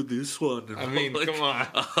you think of this one?" And I mean, like, come on,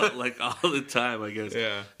 like all the time, I guess.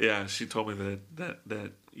 Yeah. She told me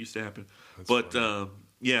that used to happen. That's funny.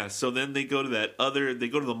 So then they go to they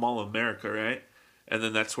go to the Mall of America, right? And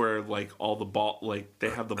then that's where like all the they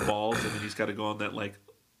have the balls, and then he's got to go on that like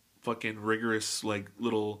fucking rigorous like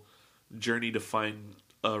little journey to find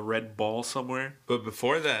a red ball somewhere. But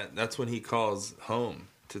before that, that's when he calls home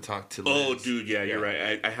to talk to Liz. Oh, dude, yeah, you're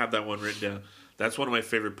right. I have that one written down. That's one of my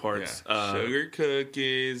favorite parts. Yeah. Sugar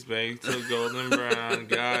cookies, baked till golden brown.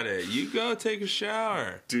 Got it. You go take a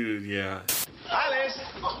shower. Dude, yeah. Hi, Liz.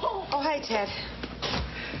 Oh, hi, Ted.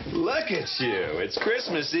 Look at you. It's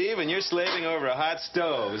Christmas Eve and you're slaving over a hot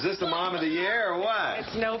stove. Is this the mom of the year or what?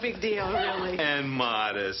 It's no big deal, really. And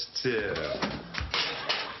modest, too.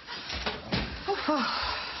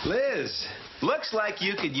 Liz, looks like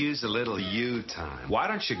you could use a little you time. Why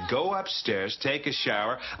don't you go upstairs, take a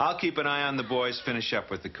shower? I'll keep an eye on the boys, finish up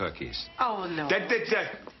with the cookies. Oh, no.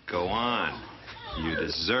 Go on. You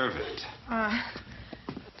deserve it.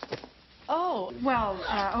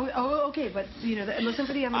 Okay, but, listen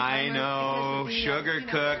for the other I know. Sugar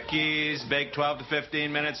cookies, bake 12 to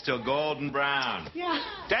 15 minutes till golden brown. Yeah.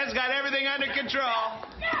 Dad's got everything under control.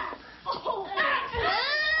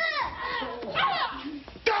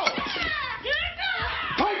 Go!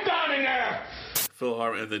 Pipe down in there! Phil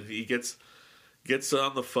Hartman, and then he gets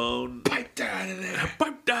on the phone. Pipe down in there.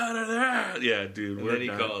 Pipe down in there. Yeah, dude. And then he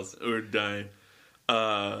calls. We're dying.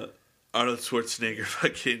 Arnold Schwarzenegger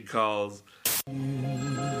fucking calls.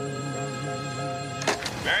 Merry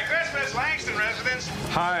Christmas, Langston residents.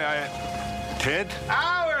 Hi, Ted?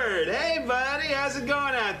 Howard! Hey, buddy. How's it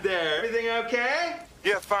going out there? Everything okay?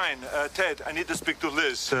 Yeah, fine. Ted, I need to speak to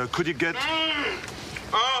Liz. Could you get...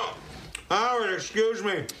 Oh, Howard, excuse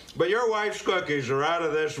me, but your wife's cookies are out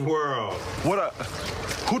of this world.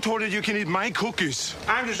 Who told you you can eat my cookies?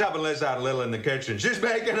 I'm just helping Liz out a little in the kitchen. She's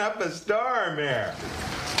making up a storm here.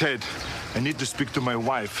 Ted, I need to speak to my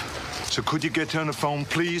wife. So could you get her on the phone,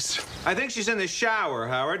 please? I think she's in the shower,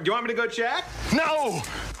 Howard. Do you want me to go check? No!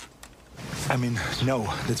 No,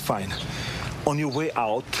 that's fine. On your way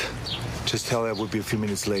out, just tell her I will be a few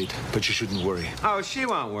minutes late, but you shouldn't worry. Oh, she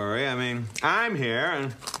won't worry. I'm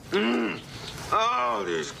here, and... Oh,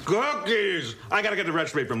 these cookies! I gotta get the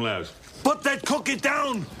recipe from Liz. Put that cookie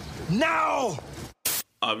down! Now!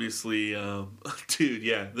 Obviously, dude,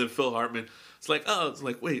 yeah, then Phil Hartman... It's like,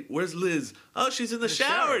 wait, where's Liz? Oh, she's in the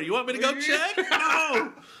shower. You want me to go check?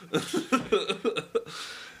 No!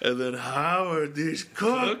 And then Howard, these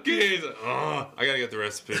cookies. Oh, I gotta get the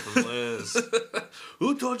recipe from Liz.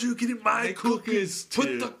 Who told you you could eat my cookies?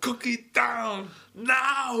 Put the cookie down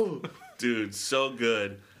now. Dude, so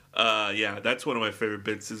good. Yeah, that's one of my favorite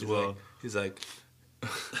bits as well. He's like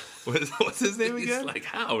what's his name again? He's like,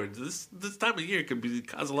 Howard, this time of year can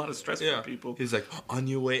cause a lot of stress for people. He's like, on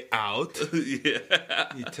your way out,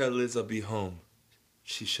 yeah. You tell Liz I'll be home.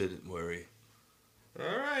 She shouldn't worry. All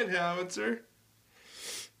right, Howitzer.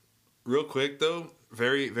 real quick though,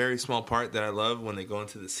 very very small part that I love when they go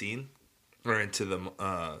into the scene or into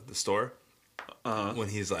the store. When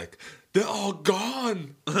he's like, they're all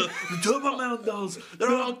gone. The Turbo Man dolls, they're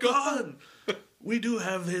all gone. We do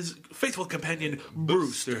have his faithful companion,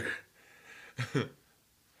 Brewster.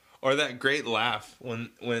 Or that great laugh when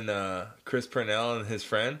Chris Parnell and his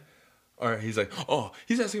friend, or he's like, oh,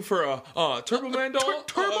 he's asking for a Turbo Man doll.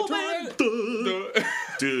 Turbo Man.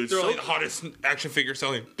 Dude, they're so like the hottest action figure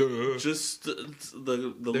selling. Duh. Just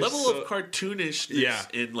the level so- of cartoonishness Yeah.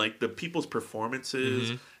 in like the people's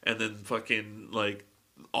performances, and then fucking like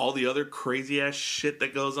all the other crazy ass shit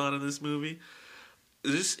that goes on in this movie.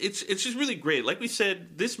 It's just really great. Like we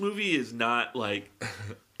said, this movie is not like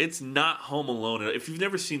it's not Home Alone. If you've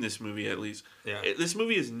never seen this movie, at least, this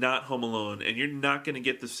movie is not Home Alone, and you're not going to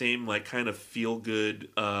get the same like kind of feel good,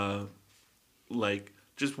 like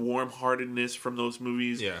just warm heartedness from those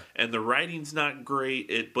movies. Yeah. And the writing's not great.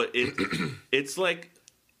 It's like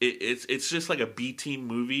it's just like a B team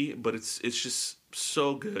movie, but it's just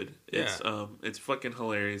so good. It's fucking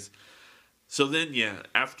hilarious. So then,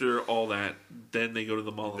 after all that, then they go to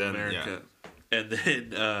the Mall of America, and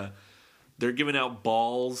then they're giving out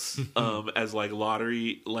balls as like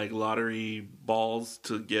lottery balls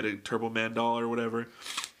to get a Turbo Man doll or whatever,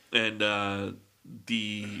 and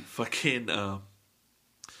the fucking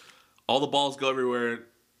all the balls go everywhere.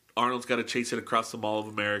 Arnold's got to chase it across the Mall of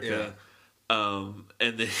America, and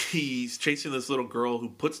then he's chasing this little girl who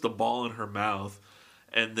puts the ball in her mouth.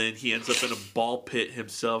 And then he ends up in a ball pit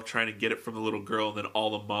himself trying to get it from the little girl. And then all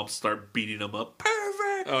the moms start beating him up.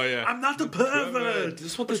 Pervert! Oh, yeah. I'm not the pervert!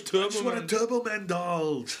 Just want the I just want a Turbo Turbo Man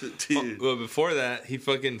doll. Dude. Well, before that, he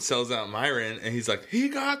fucking sells out Myron, and he's like, he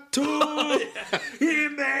got two! He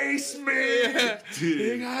makes me! Yeah. Dude.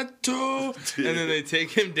 He got two! Dude. And then they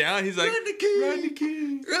take him down, he's like, Run the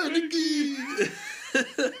key! Run the key!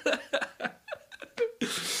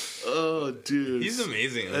 Oh, dude. He's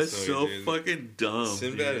amazing in That's this so movie, dude. fucking dumb.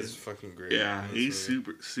 Sinbad dude. is fucking great. Yeah, in this he's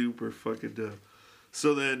movie. super fucking dumb.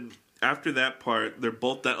 So then, after that part, they're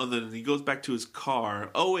both down. And then he goes back to his car.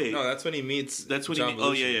 Oh wait, No, that's when he meets. that's when John he.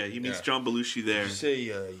 Oh Belushi. yeah, he meets John Belushi there. Did you say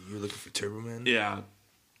you're looking for Turbo Man? Yeah.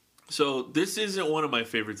 So this isn't one of my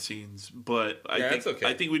favorite scenes, but I think it's okay.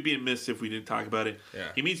 I think we'd be amiss if we didn't talk about it. Yeah.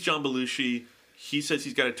 He meets John Belushi. He says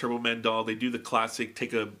he's got a Turbo Man doll. They do the classic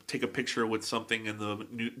take a picture with something in the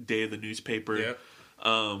day of the newspaper. Yep.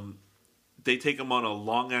 They take him on a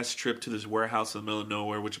long ass trip to this warehouse in the middle of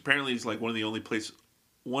nowhere, which apparently is like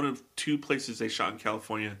one of two places they shot in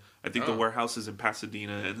California. I think the warehouse is in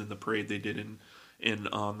Pasadena, and then the parade they did in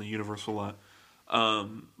on the Universal lot.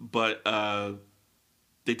 But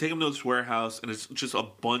they take him to this warehouse, and it's just a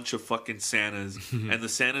bunch of fucking Santas, and the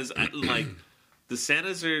Santas like. The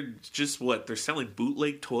Santas are just they're selling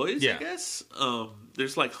bootleg toys, Yeah. I guess.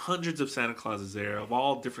 There's like hundreds of Santa Clauses there of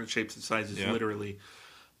all different shapes and sizes, literally.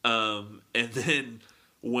 And then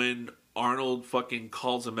when Arnold fucking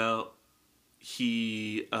calls him out,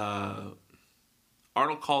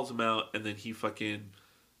 Arnold calls him out, and then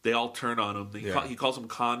they all turn on him. He calls them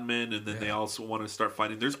con men, and then they also want to start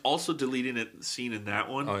fighting. There's also deleted scene in that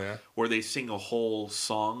one where they sing a whole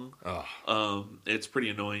song. It's pretty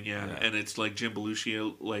annoying, and it's like Jim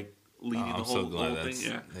Belushi like leading the whole thing.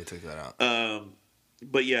 Yeah, they took that out.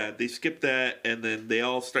 But yeah, they skip that, and then they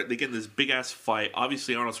get in this big ass fight.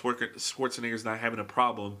 Obviously, Arnold Schwarzenegger's not having a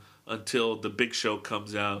problem until the Big Show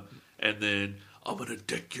comes out, and then I'm gonna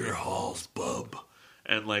deck your halls, bub,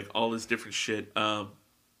 and like all this different shit.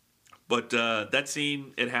 But that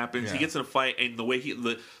scene, it happens. Yeah. He gets in a fight, and the way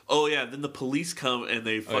then the police come and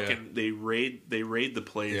they they raid the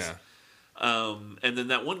place. Yeah. And then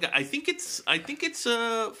that one guy, I think it's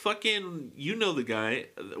fucking, you know the guy.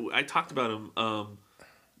 I talked about him.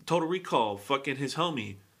 Total Recall, fucking his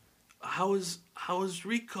homie. How was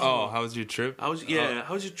Recall? Oh, how was your trip? How was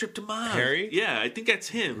your trip to Mars? Harry? Yeah, I think that's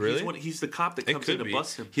him. Really? He's the cop that comes in to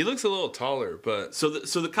bust him. He looks a little taller, but So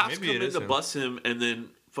the cops Maybe come it in is to him. bust him, and then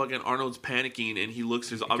fucking Arnold's panicking, and he looks.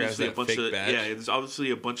 There's obviously a that bunch fake of badge. there's obviously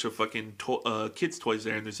a bunch of fucking kids' toys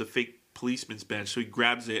there, and there's a fake policeman's badge. So he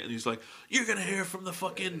grabs it, and he's like, "You're gonna hear from the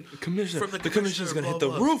fucking commissioner. from The commissioner's gonna hit the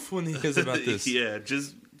blah, blah." roof when he hears about this. Yeah,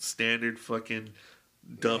 just standard fucking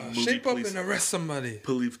dumb movie Shape up police and arrest somebody.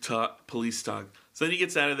 police talk. So then he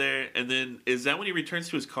gets out of there, and then is that when he returns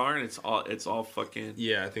to his car, and it's all fucking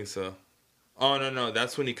Yeah, I think so. Oh no,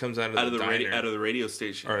 that's when he comes out of the diner. out of the radio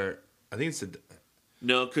station. Or I think it's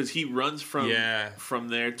No, because he runs from there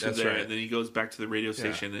to That's there, right. and then he goes back to the radio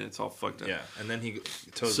station, and it's all fucked up. yeah, and then he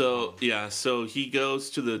So he goes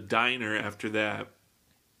to the diner after that,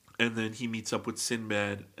 and then he meets up with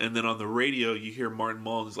Sinbad, and then on the radio you hear Martin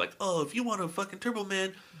Mullins like, "Oh, if you want a fucking Turbo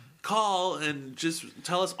Man, call and just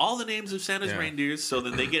tell us all the names of Santa's reindeers. So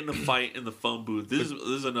then they get in a fight in the phone booth. This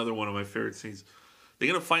is another one of my favorite scenes. They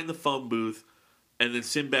get in a fight in the phone booth, and then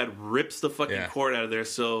Sinbad rips the fucking cord out of there.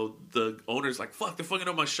 So the owner's like, "Fuck, they're fucking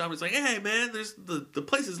up my shop." It's like, "Hey man, there's the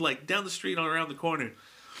place is like down the street, all around the corner."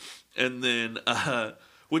 And then,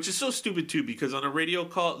 which is so stupid too, because on a radio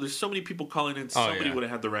call, there's so many people calling in. Somebody would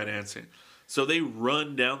have had the right answer. So they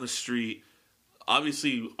run down the street.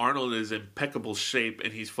 Obviously, Arnold is in impeccable shape,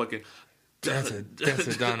 and he's fucking. That's a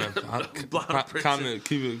Donna. And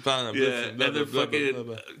then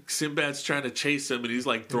fucking Sinbad's trying to chase him, and he's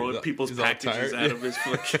like throwing people's packages out of his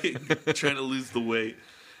fucking, trying to lose the weight.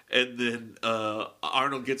 And then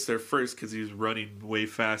Arnold gets there first because he was running way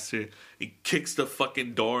faster. He kicks the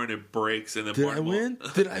fucking door and it breaks. And then Did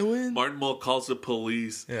I win? Martin Mull calls the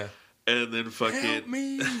police. Yeah. And then fucking help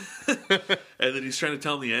me. And then he's trying to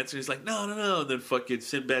tell him the answer. He's like, no. And then fucking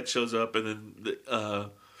Sinbad shows up, and then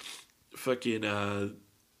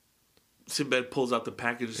Sinbad pulls out the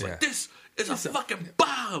package. It's like, this is a fucking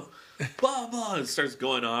bomb. Blah blah. And starts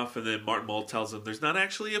going off, and then Martin Mull tells him, "There's not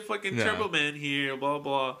actually a fucking Turbo Man here." Blah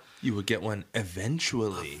blah. You will get one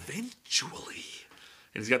eventually. And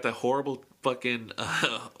he's got that horrible fucking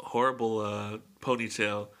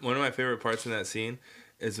ponytail. One of my favorite parts in that scene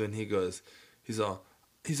is when he goes, he's all,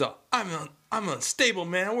 I'm unstable,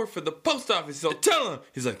 man. I work for the post office. So tell him.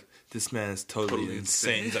 He's like, this man is totally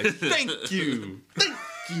insane. He's like, thank you. Thank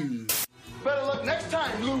you. Better luck next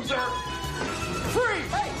time, loser. Free.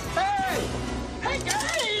 Hey,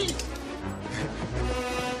 guys.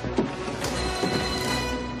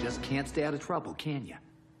 Just can't stay out of trouble, can you?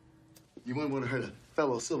 You wouldn't want to hurt a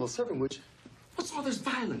fellow civil servant, would you? What's all this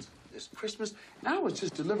violence? It's Christmas, and I was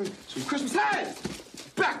just delivering some Christmas. Hey!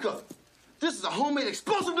 Back up! This is a homemade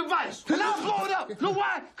explosive device, and I'll blow it up. You know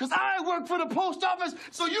why? Because I work for the post office,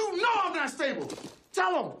 so you know I'm not stable.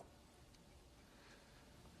 Tell them.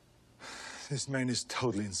 This man is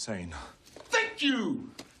totally insane. Thank you!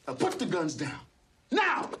 Now put the guns down.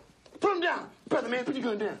 Now! Put them down. Brother man, put your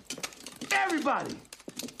gun down. Everybody!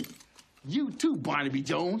 You too, Barnaby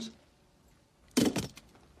Jones.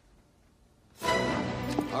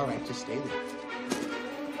 All right, just stay there.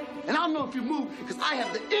 And I'll know if you move, because I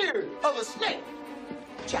have the ear of a snake.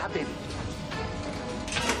 Ciao, baby.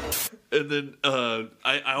 And then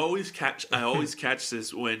I always catch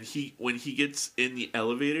this when he gets in the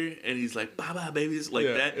elevator and he's like, bye bye babies, like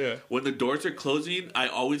that. Yeah. When the doors are closing, I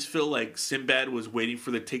always feel like Sinbad was waiting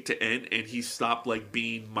for the take to end and he stopped like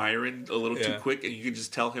being Myron a little too quick, and you could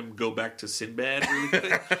just tell him go back to Sinbad really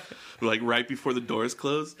quick. Like right before the doors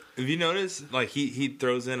close. Have you noticed like he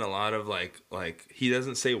throws in a lot of like he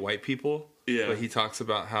doesn't say white people. Yeah. But he talks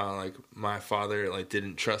about how like my father like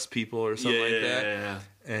didn't trust people or something like that. Yeah.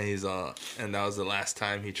 And he's and that was the last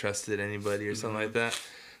time he trusted anybody or something like that.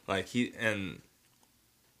 Like when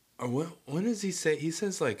does he say? He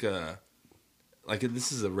says like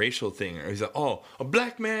this is a racial thing, or he's like, oh, a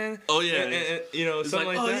black man. Oh yeah, and, you know, something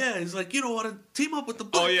like that. Oh yeah, he's like, you don't want to team up with the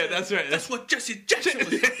black. Oh yeah, man. that's right. That's what Jesse Jackson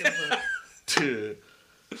was talking about. Dude,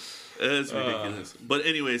 that's ridiculous. But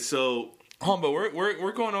anyway, so. But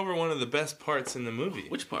we're going over one of the best parts in the movie.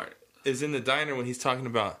 Which part? Is in the diner when he's talking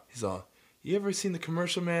about. He's all. You ever seen the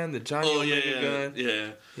commercial, man? The Johnny Omega gun?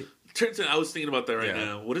 Yeah. Turns out I was thinking about that right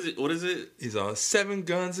now. What is it? He's all 7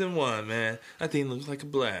 guns in one, man. That thing looks like a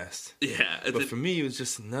blast. Yeah. But for me, it was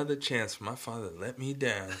just another chance for my father to let me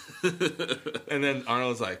down. And then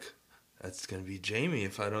Arnold's like, that's going to be Jamie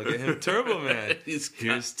if I don't get him Turbo Man.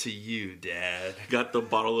 Here's to you, Dad. Got the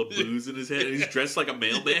bottle of booze in his hand. And he's dressed like a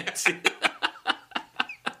mailman.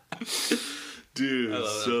 Dude,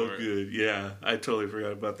 so good. Yeah, I totally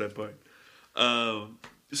forgot about that part. So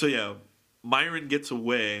yeah, Myron gets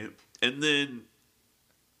away, and then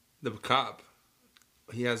the cop,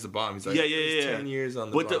 he has the bomb. He's like, 10 years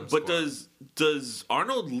on the bomb But does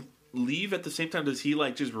Arnold leave at the same time? Does he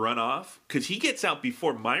like just run off? Because he gets out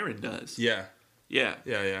before Myron does. Yeah.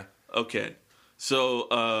 Okay.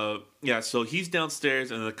 So so he's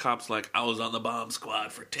downstairs, and the cop's like, I was on the bomb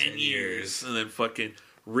squad for 10 years, and then fucking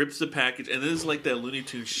rips the package, and this is like that Looney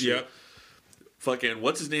Tunes shit. Yep. Fucking,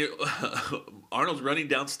 what's his name? Arnold's running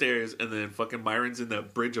downstairs, and then fucking Myron's in the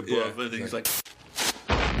bridge above, and then he's like...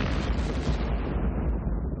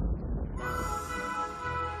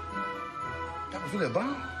 That was really a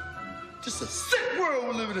bomb? Just a sick world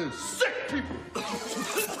we're living in. Sick people.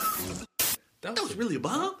 that was really a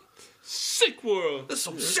bomb? Sick world. There's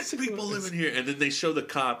some sick people living here. And then they show the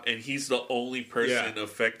cop, and he's the only person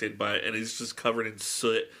affected by it, and he's just covered in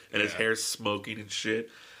soot, and his hair's smoking and shit.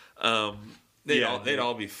 They'd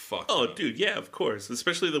all be fucked. Oh, dude, yeah, of course.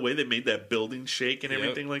 Especially the way they made that building shake and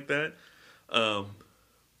everything like that.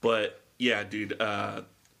 But yeah, dude,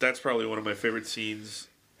 that's probably one of my favorite scenes.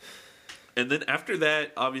 And then after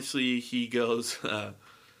that, obviously, he goes.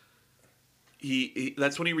 He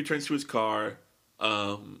that's when he returns to his car.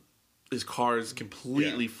 His car is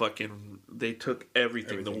completely fucking. They took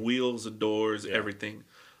everything. The wheels, the doors, everything.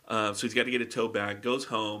 So he's got to get a tow bag. Goes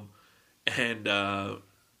home, and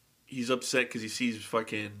he's upset because he sees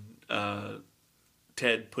fucking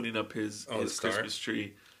Ted putting up his Christmas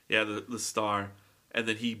tree. Yeah, the star. And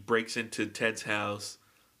then he breaks into Ted's house.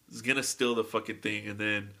 He's gonna steal the fucking thing, and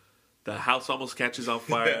then the house almost catches on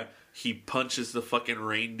fire. He punches the fucking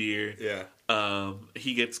reindeer. Yeah.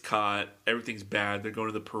 He gets caught. Everything's bad. They're going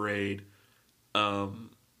to the parade. I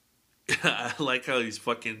like how he's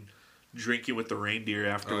fucking drinking with the reindeer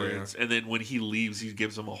afterwards. And then when he leaves, he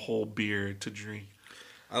gives them a whole beer to drink.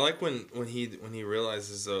 I like when he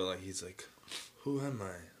realizes though, like he's like, "Who am I?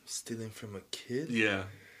 I'm stealing from a kid?" Yeah.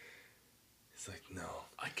 He's like, "No,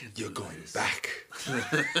 I can. You're going back."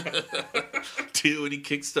 Dude, when he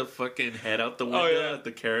kicks the fucking head out the window at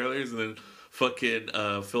the carolers, and then fucking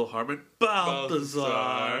Phil Hartman,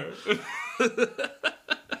 Balthazar.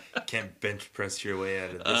 Can't bench press your way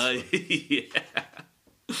out of this one.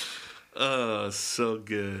 Yeah. Oh, so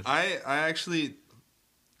good. I actually.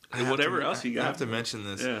 And whatever else you got. I have to mention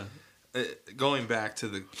this. Yeah. Going back to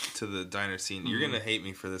the diner scene, you're gonna hate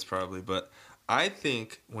me for this probably, but I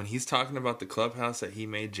think when he's talking about the clubhouse that he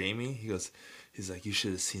made Jamie, he's like, you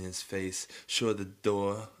should have seen his face. Sure, the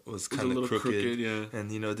door was kind of crooked, yeah. and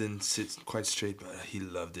didn't sit quite straight, but he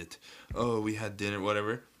loved it. Oh, we had dinner,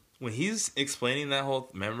 whatever. When he's explaining that whole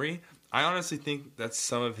memory, I honestly think that's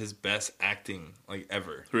some of his best acting like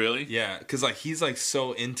ever. Really? Yeah, because like he's like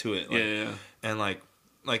so into it. Like, yeah. And like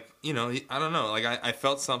I don't know. Like I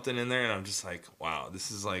felt something in there, and I'm just like, wow, this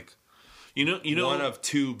is like. You know, one of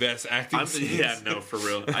two best acting scenes. Yeah, no, for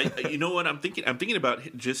real. You know what I'm thinking? I'm thinking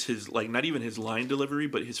about just his, like, not even his line delivery,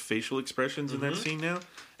 but his facial expressions in that scene now.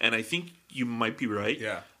 And I think you might be right.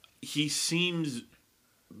 Yeah, he seems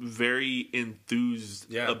very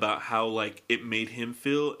enthused about how like it made him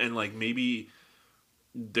feel, and like maybe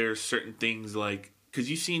there's certain things like because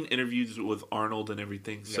you've seen interviews with Arnold and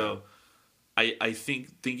everything, so. I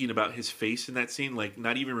think thinking about his face in that scene, like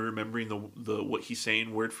not even remembering the what he's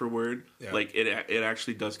saying word for word, like it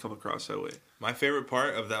actually does come across that way. My favorite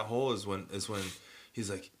part of that whole is when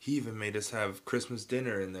he's like, he even made us have Christmas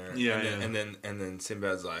dinner in there. And then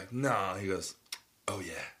Sinbad's like, nah. He goes, oh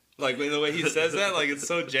yeah. Like the way he says that, like it's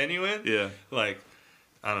so genuine. Yeah. Like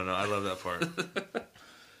I don't know. I love that part.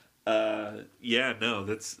 Yeah. No.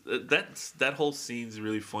 That's that whole scene's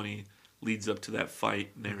really funny. Leads up to that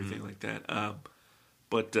fight and everything like that.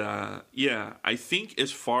 But yeah, I think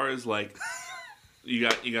as far as like you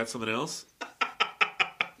got something else?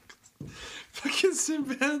 Fucking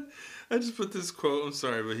Sinbad. I just put this quote, I'm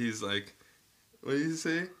sorry, but he's like, what did he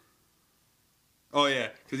say? Oh yeah,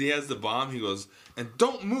 because he has the bomb. He goes, and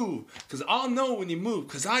don't move, because I'll know when you move,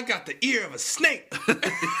 because I got the ear of a snake.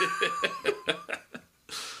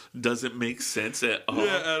 Doesn't make sense at all.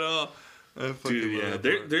 Yeah, at all. Dude, yeah,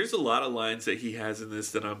 there's a lot of lines that he has in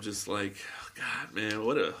this that I'm just like, oh, God,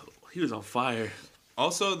 man, he was on fire.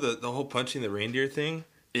 Also, the whole punching the reindeer thing,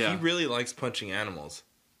 he really likes punching animals.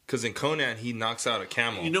 Because in Conan, he knocks out a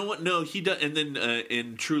camel. You know what? No, he does. And then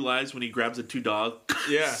in True Lies, when he grabs a 2 dog,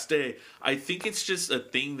 stay. I think it's just a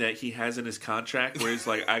thing that he has in his contract where he's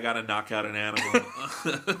like, I gotta knock out an animal.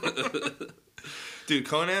 Dude,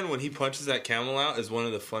 Conan, when he punches that camel out, is one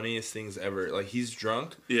of the funniest things ever. Like, he's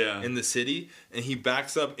drunk in the city, and he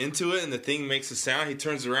backs up into it, and the thing makes a sound. He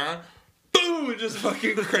turns around, boom, and just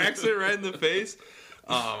fucking cracks it right in the face.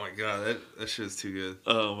 Oh, my God. That shit is too good.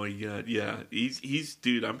 Oh, my God. Yeah. He's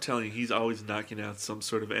dude, I'm telling you, he's always knocking out some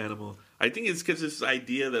sort of animal. I think it's because this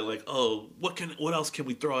idea that, like, oh, what else can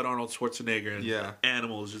we throw at Arnold Schwarzenegger? And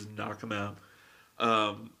animals just knock him out.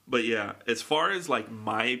 But yeah, as far as like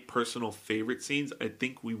my personal favorite scenes, I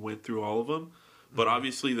think we went through all of them. But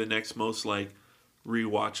obviously, the next most like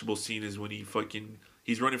rewatchable scene is when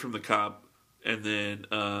he's running from the cop, and then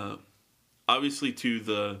obviously to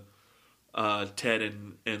the Ted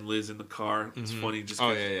and Liz in the car. It's funny just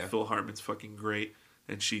because Phil Hartman's fucking great,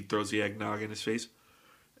 and she throws the eggnog in his face.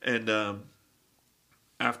 And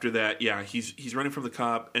after that, he's running from the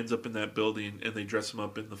cop, ends up in that building, and they dress him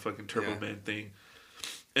up in the fucking Turbo Man thing.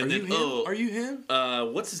 And Are you him?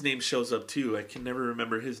 What's his name shows up too? I can never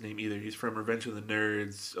remember his name either. He's from Revenge of the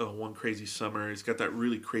Nerds, One Crazy Summer. He's got that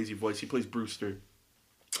really crazy voice. He plays Brewster.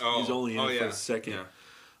 He's only in it for a second.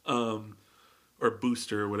 Or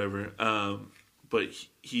Booster or whatever. But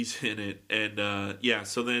he's in it. And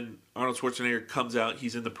so then Arnold Schwarzenegger comes out.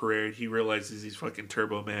 He's in the parade. He realizes he's fucking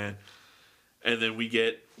Turbo Man. and then we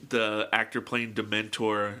get the actor playing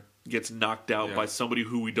Dementor gets knocked out by somebody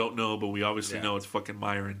who we don't know, but we obviously know it's fucking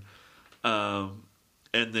Myron.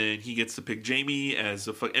 And then he gets to pick Jamie as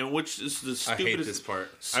a fuck, and which is the stupidest, I hate this part.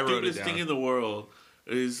 I wrote it stupidest down. thing in the world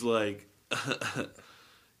is like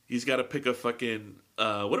he's got to pick a fucking.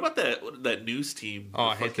 What about that news team? Oh,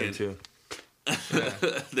 I hate them too.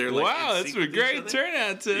 They're like, wow, that's a great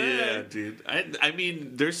turnout today. Yeah, dude. I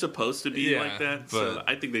mean, they're supposed to be like that, so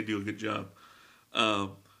I think they do a good job.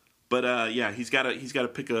 But he's got to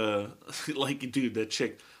pick a like, dude, that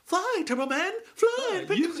chick. Fly, Turbo Man, fly.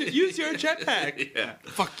 Use your jetpack. Yeah.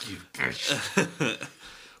 Fuck you, bitch.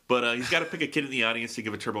 But he's got to pick a kid in the audience to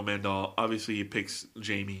give a Turbo Man doll. Obviously, he picks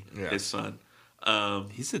Jamie, his son.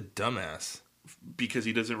 He's a dumbass. Because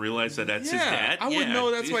he doesn't realize that that's his dad. I would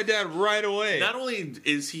know that's my dad right away. Not only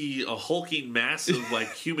is he a hulking, massive,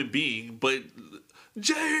 like, human being, but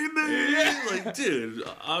Jamie! Like, dude,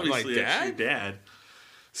 obviously that's your dad.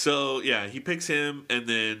 So, yeah, he picks him, and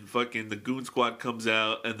then fucking the Goon Squad comes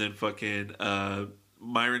out, and then fucking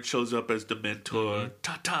Myron shows up as Dementor.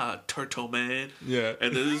 Ta-ta, Turtle Man. Yeah.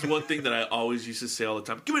 And then there's one thing that I always used to say all the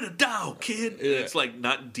time. Give me the Dow, kid. Yeah. It's like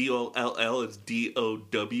not D-O-L-L, it's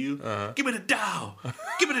D-O-W. Give me the Dow.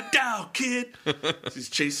 Give me the Dow, kid. He's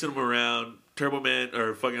chasing him around. Turbo Man,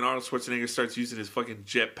 or fucking Arnold Schwarzenegger starts using his fucking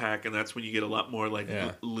jetpack, and that's when you get a lot more like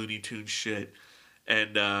Looney Tunes shit.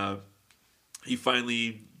 And he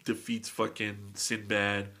finally defeats fucking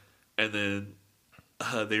Sinbad, and then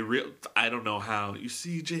I don't know how. You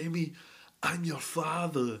see, Jamie, I'm your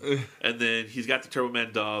father. And then he's got the Turbo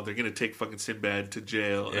Man doll. They're gonna take fucking Sinbad to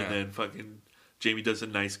jail, and then fucking Jamie does a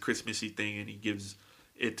nice Christmassy thing, and he gives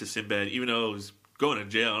it to Sinbad, even though it was going to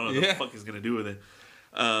jail. I don't know what the fuck he's gonna do with it.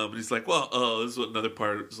 And he's like, well, this is what another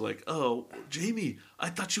part is like, oh, Jamie, I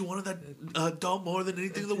thought you wanted that doll more than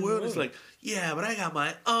anything in the world. He's like, yeah, but I got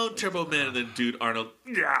my own Turbo Man. And then dude, Arnold,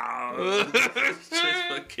 just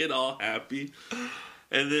a kid all happy.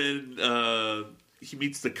 And then he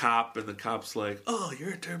meets the cop, and the cop's like, oh,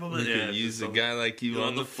 you're a Turbo Man. You can use a guy like you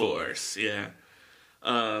on the force. Yeah.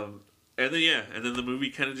 And then the movie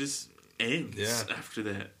kind of just ends after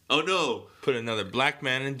that. Oh, no. Put another black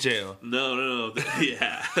man in jail. No.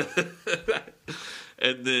 Yeah.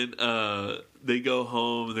 And then they go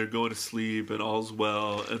home, and they're going to sleep, and all's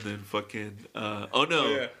well. And then fucking...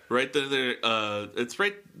 right then there... it's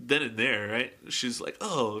right then and there, right? She's like,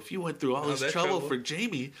 oh, if you went through all this trouble for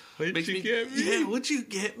Jamie... What'd you get me? Yeah, what'd you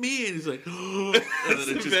get me? And he's like... Oh. And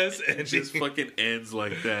then it just fucking ends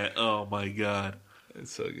like that. Oh, my God.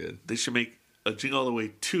 It's so good. They should make a Jingle All the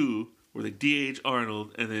Way 2... where they de-age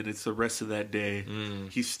Arnold, and then it's the rest of that day.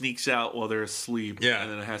 He sneaks out while they're asleep. Yeah.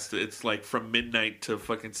 And then it's like from midnight to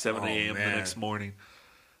fucking 7 a.m. the next morning.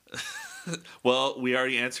 Well, we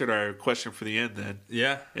already answered our question for the end then.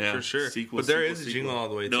 Yeah, for sure. But there is a Jingle All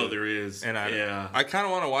the Way too. No, there is. And I kind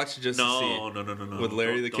of want to watch it just to see. No. With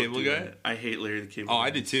Larry the Cable Guy? That. I hate Larry the Cable Guy. Oh, I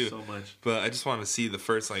do too. So much. But I just want to see the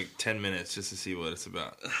first like 10 minutes just to see what it's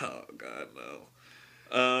about. Oh, God,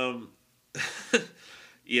 no.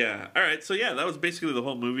 Yeah. All right. So yeah, that was basically the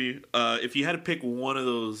whole movie. If you had to pick one of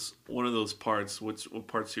those parts, what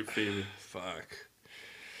part's your favorite? Fuck.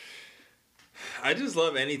 I just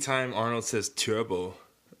love any time Arnold says turbo.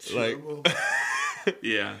 Like,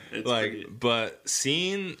 yeah. It's like, but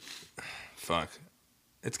seeing, fuck,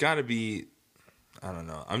 it's got to be. I don't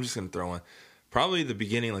know. I'm just gonna throw one. Probably the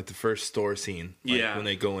beginning, like the first store scene. Like when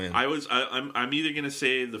they go in. I'm either gonna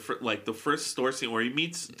say the first store scene where he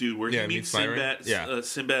meets Sinbad. Yeah.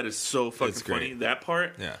 Sinbad is so fucking funny. That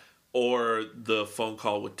part. Yeah. Or the phone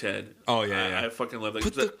call with Ted. Oh yeah, I fucking love that.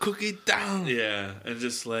 Put the cookie down. Yeah, and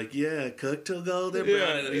just like cooked till golden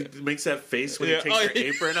brown. And he makes that face when he takes her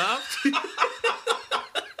apron off.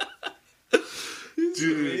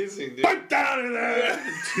 Dude, amazing, dude. Put down in there,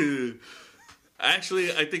 dude.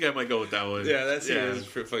 Actually, I think I might go with that one. Yeah, that scene is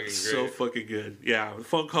fucking great. So fucking good. Yeah,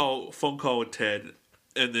 phone call with Ted,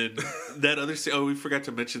 and then that other scene. Oh, we forgot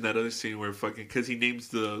to mention that other scene where fucking because he names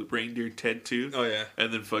the reindeer Ted too. Oh yeah,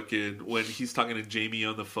 and then fucking when he's talking to Jamie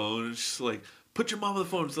on the phone, it's just like, put your mom on the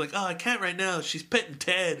phone. It's like, oh, I can't right now. She's petting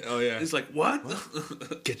Ted. Oh yeah. He's like, what?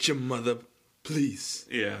 Get your mother, please.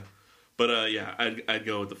 Yeah. But I'd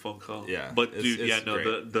go with the phone call. Yeah, but dude,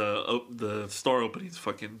 the store opening is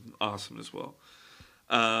fucking awesome as well.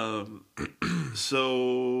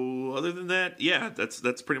 So other than that, yeah,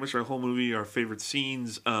 that's pretty much our whole movie, our favorite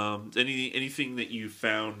scenes. Anything that you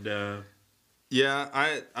found? Yeah,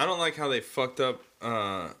 I don't like how they fucked up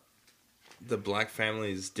the black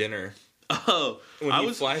family's dinner. Oh, when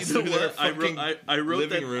he flies through their fucking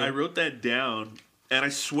living room. I wrote that down, and I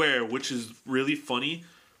swear, which is really funny.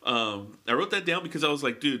 I wrote that down because I was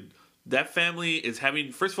like, dude, that family is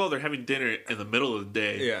having. First of all, they're having dinner in the middle of the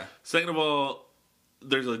day. Yeah. Second of all,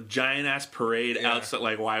 there's a giant ass parade outside.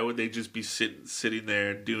 Like, why would they just be sitting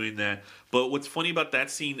there doing that? But what's funny about that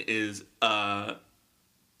scene is, I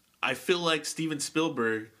feel like Steven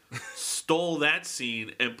Spielberg stole that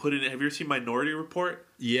scene and put it in. Have you ever seen Minority Report?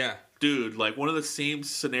 Yeah. Dude, like one of the same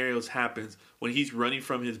scenarios happens when he's running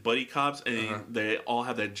from his buddy cops and they all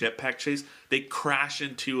have that jetpack chase. They crash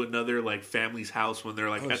into another like family's house when they're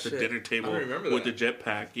like at the dinner table with the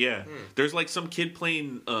jetpack. Yeah. There's like some kid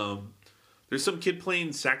playing there's some kid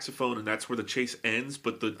playing saxophone and that's where the chase ends,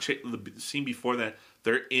 but the scene before that,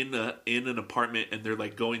 they're in an apartment and they're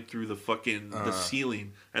like going through the fucking the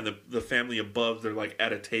ceiling and the family above, they're like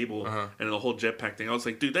at a table and the whole jetpack thing. I was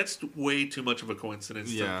like, dude, that's way too much of a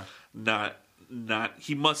coincidence. Yeah. Not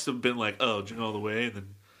he must have been like, oh, Jingle All the Way, and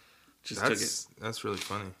then just took it. That's really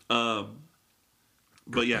funny.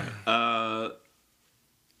 But yeah,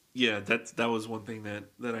 that was one thing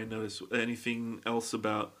that I noticed. Anything else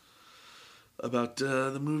about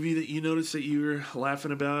the movie that you noticed that you were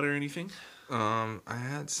laughing about or anything? I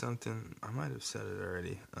had something. I might have said it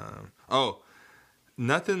already.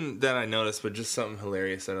 Nothing that I noticed, but just something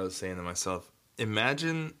hilarious that I was saying to myself.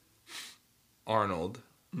 Imagine Arnold,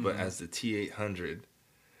 but as the T-800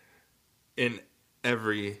 in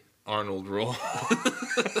every Arnold role.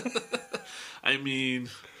 I mean,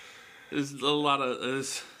 there's not a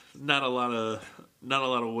lot of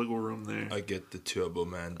wiggle room there. I get the Turbo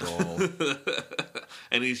Man doll.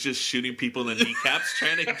 And he's just shooting people in the kneecaps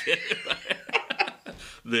trying to get it.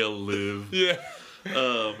 They'll live. Yeah.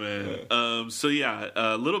 Oh, man. So, yeah,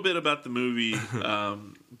 a little bit about the movie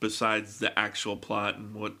besides the actual plot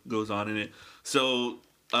and what goes on in it. So,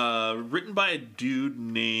 written by a dude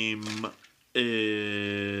named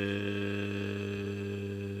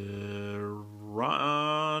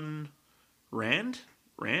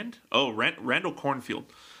Randall Cornfield.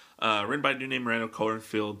 Written by a dude named Randall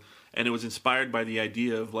Cornfield. And it was inspired by the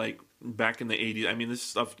idea of, like, back in the 80s. I mean, this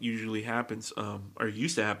stuff usually happens, or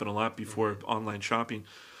used to happen a lot before online shopping.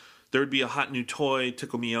 There would be a hot new toy,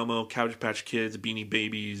 Tickle Me Elmo, Cabbage Patch Kids, Beanie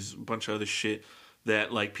Babies, a bunch of other shit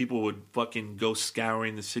that, like, people would fucking go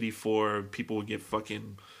scouring the city for. People would get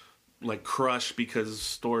fucking, like, crushed because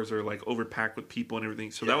stores are, like, overpacked with people and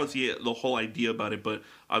everything. So that was the whole idea about it, but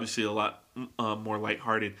obviously a lot more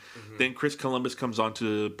lighthearted. Then Chris Columbus comes on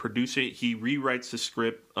to produce it. He rewrites the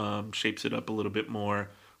script, shapes it up a little bit more,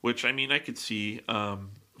 which, I mean, I could see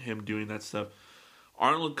him doing that stuff.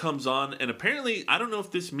 Arnold comes on, and apparently, I don't know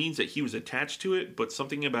if this means that he was attached to it, but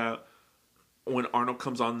something about when Arnold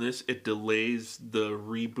comes on this, it delays the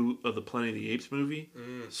reboot of the Planet of the Apes movie.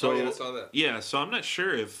 So, I saw that. Yeah, so I'm not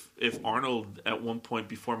sure if Arnold, at one point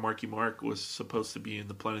before Marky Mark, was supposed to be in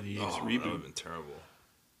the Planet of the Apes reboot. That would have been terrible.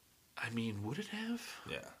 I mean, would it have?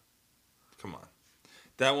 Yeah. Come on.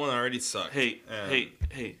 That one already sucked. Hey.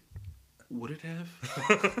 Would it have?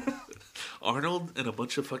 Arnold and a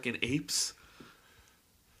bunch of fucking apes?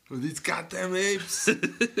 With these goddamn apes.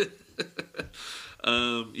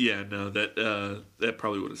 Yeah, no, that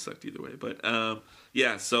probably would have sucked either way. But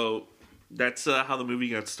yeah, so that's how the movie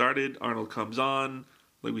got started. Arnold comes on.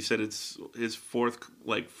 Like we said, it's his fourth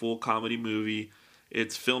like full comedy movie.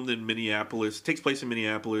 It's filmed in Minneapolis. It takes place in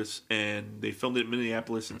Minneapolis, and they filmed it in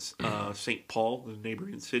Minneapolis and St. Paul, the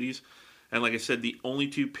neighboring cities. And like I said, the only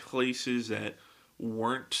two places that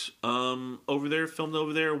weren't filmed over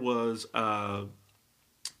there was the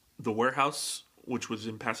Warehouse, which was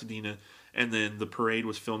in Pasadena, and then the parade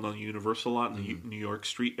was filmed on the Universal lot in the New York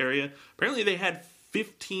Street area. Apparently, they had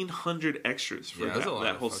 1,500 extras for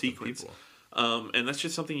that whole sequence. And that's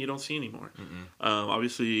just something you don't see anymore.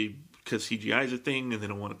 Obviously, because CGI is a thing, and they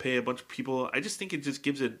don't want to pay a bunch of people. I just think it just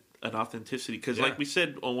gives it an authenticity. Because, like we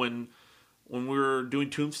said, when we were doing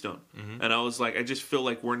Tombstone, and I was like, I just feel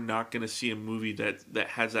like we're not going to see a movie that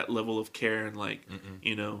has that level of care and like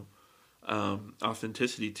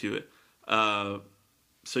authenticity to it.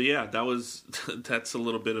 So yeah, that's a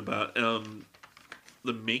little bit about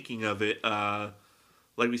the making of it. Like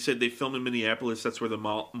we said, they filmed in Minneapolis. That's where the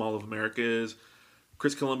Mall of America is.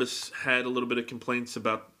 Chris Columbus had a little bit of complaints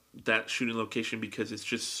about that shooting location because it's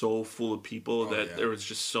just so full of people there was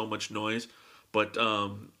just so much noise. But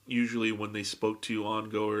usually when they spoke to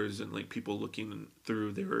ongoers and like people looking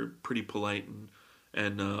through, they were pretty polite,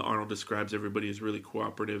 and Arnold describes everybody as really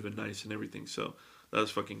cooperative and nice and everything. So that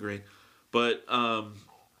was fucking great. But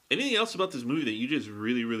anything else about this movie that you just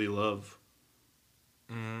really, really love?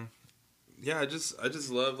 Yeah, I just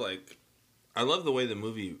love like I love the way the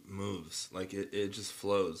movie moves. Like it just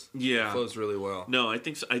flows. Yeah, it flows really well. No, I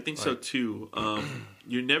think so. I think so too.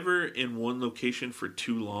 You're never in one location for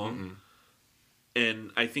too long.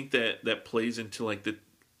 and I think that plays into like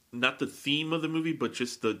not the theme of the movie, but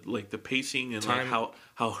just the pacing and like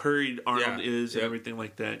how hurried Arnold is and everything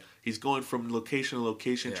like that. He's going from location to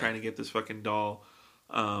location trying to get this fucking doll,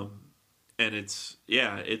 and it's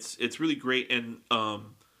really great. And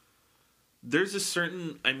there's a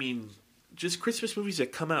certain, I mean, just Christmas movies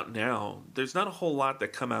that come out now. There's not a whole lot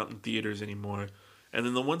that come out in theaters anymore, and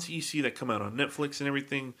then the ones that you see that come out on Netflix and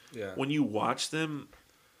everything, when you watch them.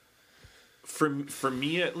 For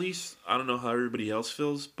me at least, I don't know how everybody else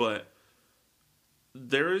feels, but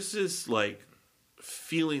there is this like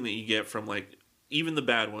feeling that you get from like even the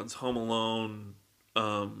bad ones, Home Alone,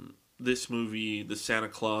 this movie, The Santa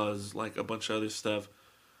Claus, like a bunch of other stuff.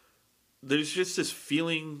 There's just this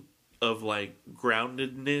feeling of like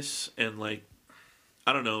groundedness and like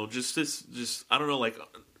I don't know, I don't know, like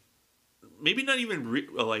maybe not even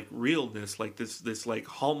like realness, like this like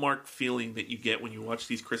Hallmark feeling that you get when you watch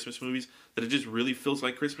these Christmas movies, that it just really feels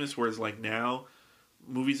like Christmas. Whereas like now,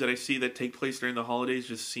 movies that I see that take place during the holidays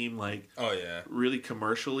just seem like really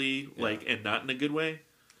commercially like and not in a good way.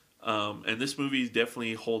 And this movie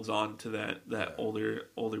definitely holds on to that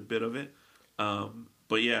older bit of it.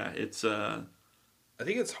 But yeah, it's I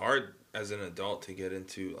think it's hard as an adult to get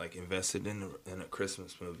into like invested in a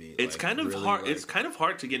Christmas movie. It's like, kind of really, hard. like, it's kind of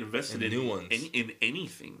hard to get invested in new ones. In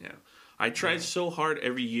anything now. I try so hard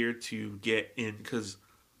every year to get in because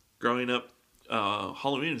growing up,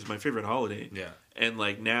 Halloween is my favorite holiday. Yeah, and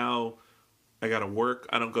like now, I gotta work.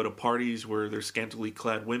 I don't go to parties where there's scantily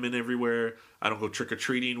clad women everywhere. I don't go trick or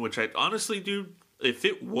treating, which I honestly do. If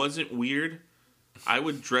it wasn't weird, I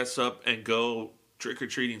would dress up and go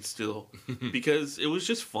trick-or-treating still because it was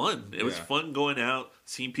just fun. It was fun going out,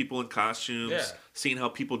 seeing people in costumes, seeing how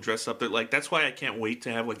people dress up. Like that's why I can't wait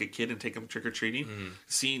to have like a kid and take them trick-or-treating.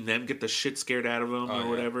 Seeing them get the shit scared out of them or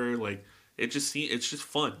whatever. Like it's just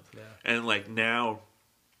fun. And like now,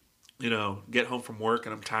 you know, get home from work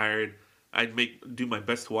and I'm tired. I'd do my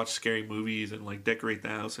best to watch scary movies and like decorate the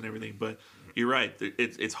house and everything. But you're right.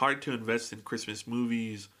 It's hard to invest in Christmas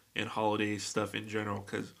movies and holiday stuff in general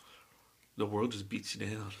because the world just beats you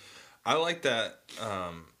down. I like that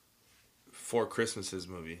Four Christmases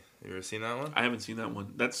movie. You ever seen that one? I haven't seen that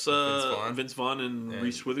one. That's Vince Vaughn and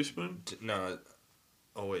Reese Witherspoon? No.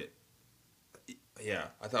 Oh, wait. Yeah.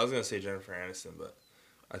 I thought I was going to say Jennifer Aniston, but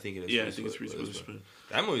I think it is. Yeah, I think it's Reese Witherspoon.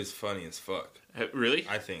 That movie is funny as fuck. Really?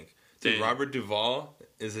 I think. Dude, Dang. Robert Duvall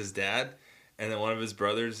is his dad, and then one of his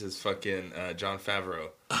brothers is fucking Jon Favreau.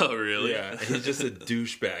 Oh, really? Yeah, and he's just a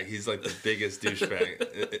douchebag. He's like the biggest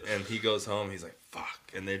douchebag. And he goes home, he's like, fuck.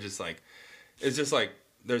 And they're just like, it's just like,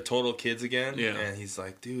 they're total kids again. Yeah. And he's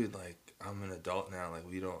like, dude, like, I'm an adult now. Like,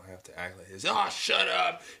 we don't have to act like this. Oh, shut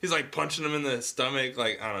up. He's like punching him in the stomach.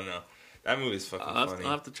 Like, I don't know. That movie's fucking funny.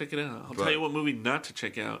 I'll have to check it out. I'll tell you what movie not to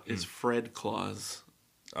check out is Fred Claus.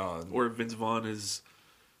 Oh, where Vince Vaughn is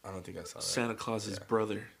I don't think I saw that. Santa Claus's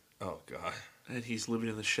brother. Oh, God. And he's living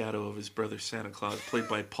in the shadow of his brother Santa Claus, played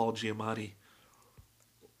by Paul Giamatti.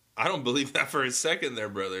 I don't believe that for a second they're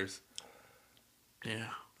brothers. Yeah.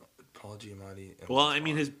 Paul Giamatti. Well, I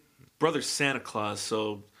mean, his brother's Santa Claus,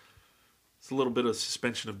 so it's a little bit of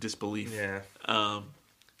suspension of disbelief. Yeah.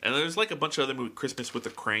 And there's like a bunch of other movies, Christmas with the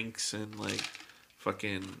Cranks and like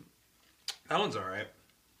fucking... That one's alright.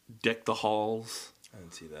 Deck the Halls. I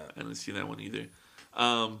didn't see that. I didn't see that one either.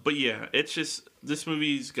 But yeah, it's just this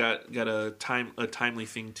movie's got a timely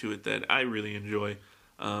thing to it that I really enjoy.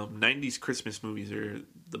 90s Christmas movies are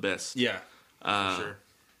the best. Yeah, for sure.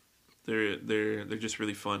 They're just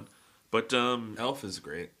really fun. But Elf is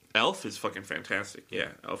great. Elf is fucking fantastic. Yeah,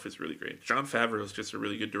 Elf is really great. Jon Favreau is just a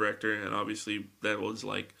really good director, and obviously that was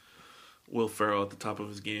like Will Ferrell at the top of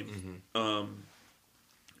his game. Mm-hmm.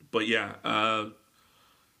 But yeah,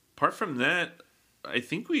 apart from that, I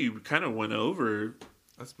think we kind of went over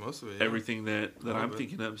that's most of it. Yeah. Everything that I'm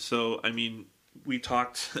thinking of. So I mean, we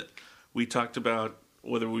talked about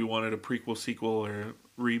whether we wanted a prequel, sequel, or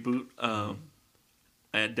reboot.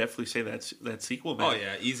 I'd definitely say that sequel. Man. Oh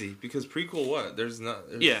yeah, easy. Because prequel, what? You're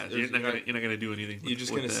not gonna do anything. You're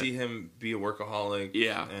just gonna see him be a workaholic.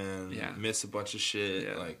 Yeah, and miss a bunch of shit.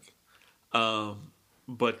 Yeah. Like,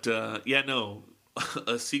 no,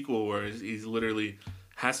 a sequel where he's literally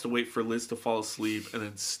has to wait for Liz to fall asleep and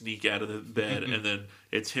then sneak out of the bed, and then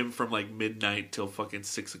it's him from like midnight till fucking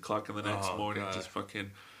 6 o'clock in the next morning, just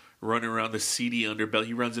fucking running around the seedy underbelly.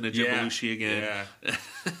 He runs into Jim Belushi again,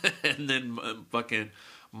 and then fucking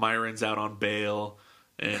Myron's out on bail,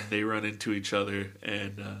 and they run into each other,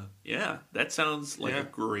 and that sounds like a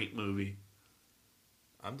great movie.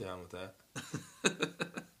 I'm down with that.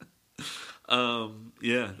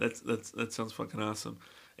 That sounds fucking awesome.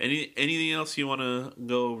 Anything else you want to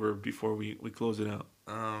go over before we close it out?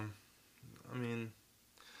 I mean,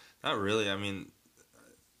 not really. I mean,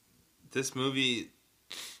 this movie,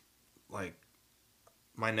 like,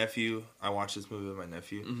 my nephew, I watched this movie with my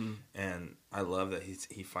nephew, and I love that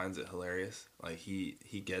he finds it hilarious. Like,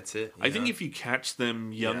 he gets it. I think if you catch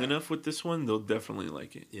them young enough with this one, they'll definitely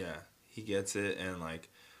like it. Yeah, he gets it, and, like,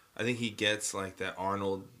 I think he gets, like, that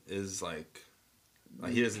Arnold is, like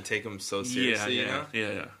he doesn't take him so seriously, you know?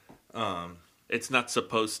 Yeah. It's not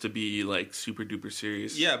supposed to be, like, super duper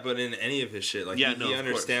serious. Yeah, but in any of his shit, like, he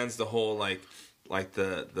understands the whole, like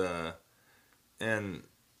the and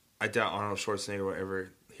I doubt Arnold Schwarzenegger will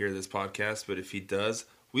ever hear this podcast, but if he does,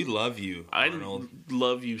 we love you, Arnold. I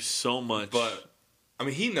love you so much. But, I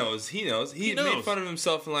mean, he knows. He made fun of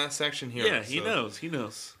himself in the last section here. Yeah, he knows.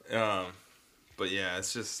 But, yeah,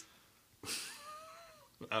 it's just...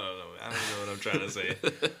 I don't know what I'm trying to say.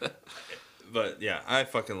 But yeah, I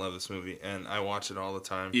fucking love this movie, and I watch it all the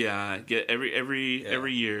time. Yeah, I get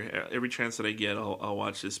every year, every chance that I get, I'll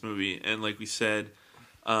watch this movie. And like we said,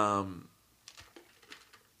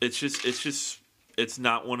 it's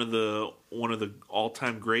not one of the all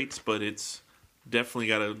time greats, but it's definitely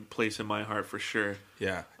got a place in my heart for sure.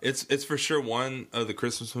 Yeah, it's for sure one of the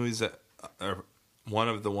Christmas movies that one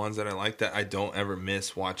of the ones that I like that I don't ever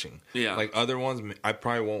miss watching. Yeah. Like other ones, I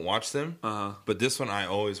probably won't watch them. But this one I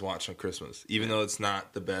always watch on Christmas, even though it's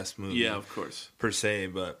not the best movie. Yeah, of course. Per se,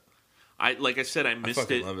 but... I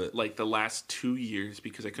missed it like the last 2 years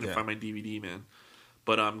because I couldn't find my DVD, man.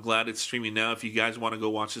 But I'm glad it's streaming now. If you guys want to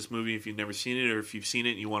go watch this movie, if you've never seen it, or if you've seen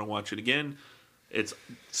it and you want to watch it again, it's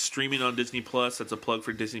streaming on Disney Plus. That's a plug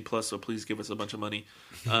for Disney Plus, so please give us a bunch of money.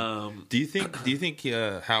 Do you think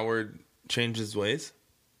Howard changed his ways?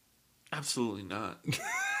 Absolutely not.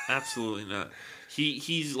 Absolutely not.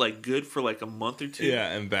 He's like good for like a month or two.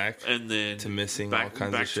 Yeah, and then to missing all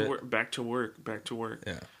kinds of shit. Back to work.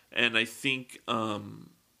 Yeah. And I think I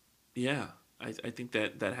think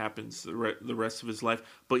that happens the rest of his life,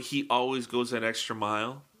 but he always goes that extra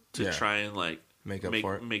mile to try and like make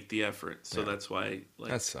the effort. So that's why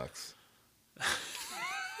that sucks.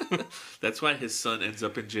 That's why his son ends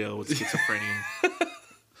up in jail with schizophrenia.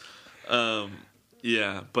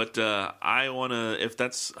 But I want to, if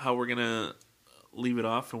that's how we're going to leave it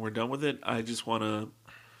off and we're done with it, I just want to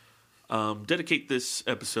dedicate this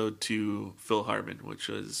episode to Phil Hartman, which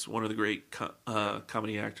is one of the great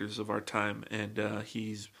comedy actors of our time, and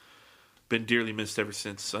he's been dearly missed ever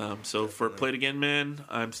since. So for Play It Again, man,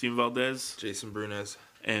 I'm Steven Valdez. Jason Brunez.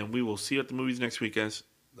 And we will see you at the movies next week, guys.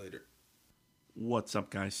 Later. What's up,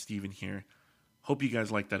 guys? Steven here. Hope you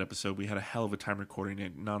guys liked that episode. We had a hell of a time recording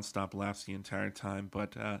it, nonstop laughs the entire time.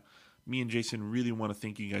 But me and Jason really want to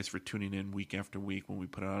thank you guys for tuning in week after week when we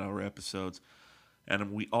put out our episodes.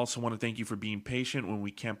 And we also want to thank you for being patient when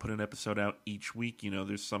we can't put an episode out each week. You know,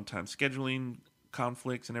 there's sometimes scheduling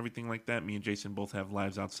conflicts and everything like that. Me and Jason both have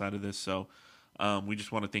lives outside of this. So we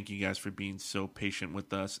just want to thank you guys for being so patient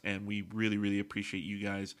with us. And we really, really appreciate you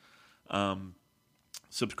guys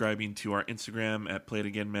subscribing to our Instagram at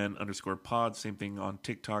PlayItAgainMen_pod. Same thing on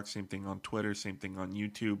TikTok, same thing on Twitter, same thing on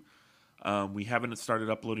YouTube. We haven't started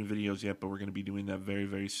uploading videos yet, but we're going to be doing that very,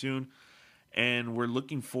 very soon. And we're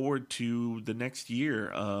looking forward to the next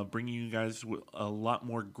year, bringing you guys a lot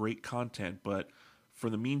more great content. But for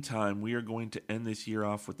the meantime, we are going to end this year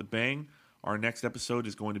off with a bang. Our next episode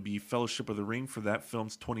is going to be Fellowship of the Ring for that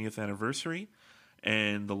film's 20th anniversary.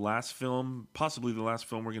 And the last film, possibly the last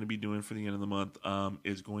film we're going to be doing for the end of the month,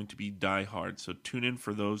 is going to be Die Hard. So tune in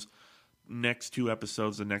for those next 2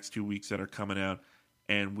 episodes, the next 2 weeks that are coming out.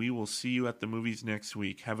 And we will see you at the movies next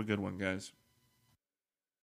week. Have a good one, guys.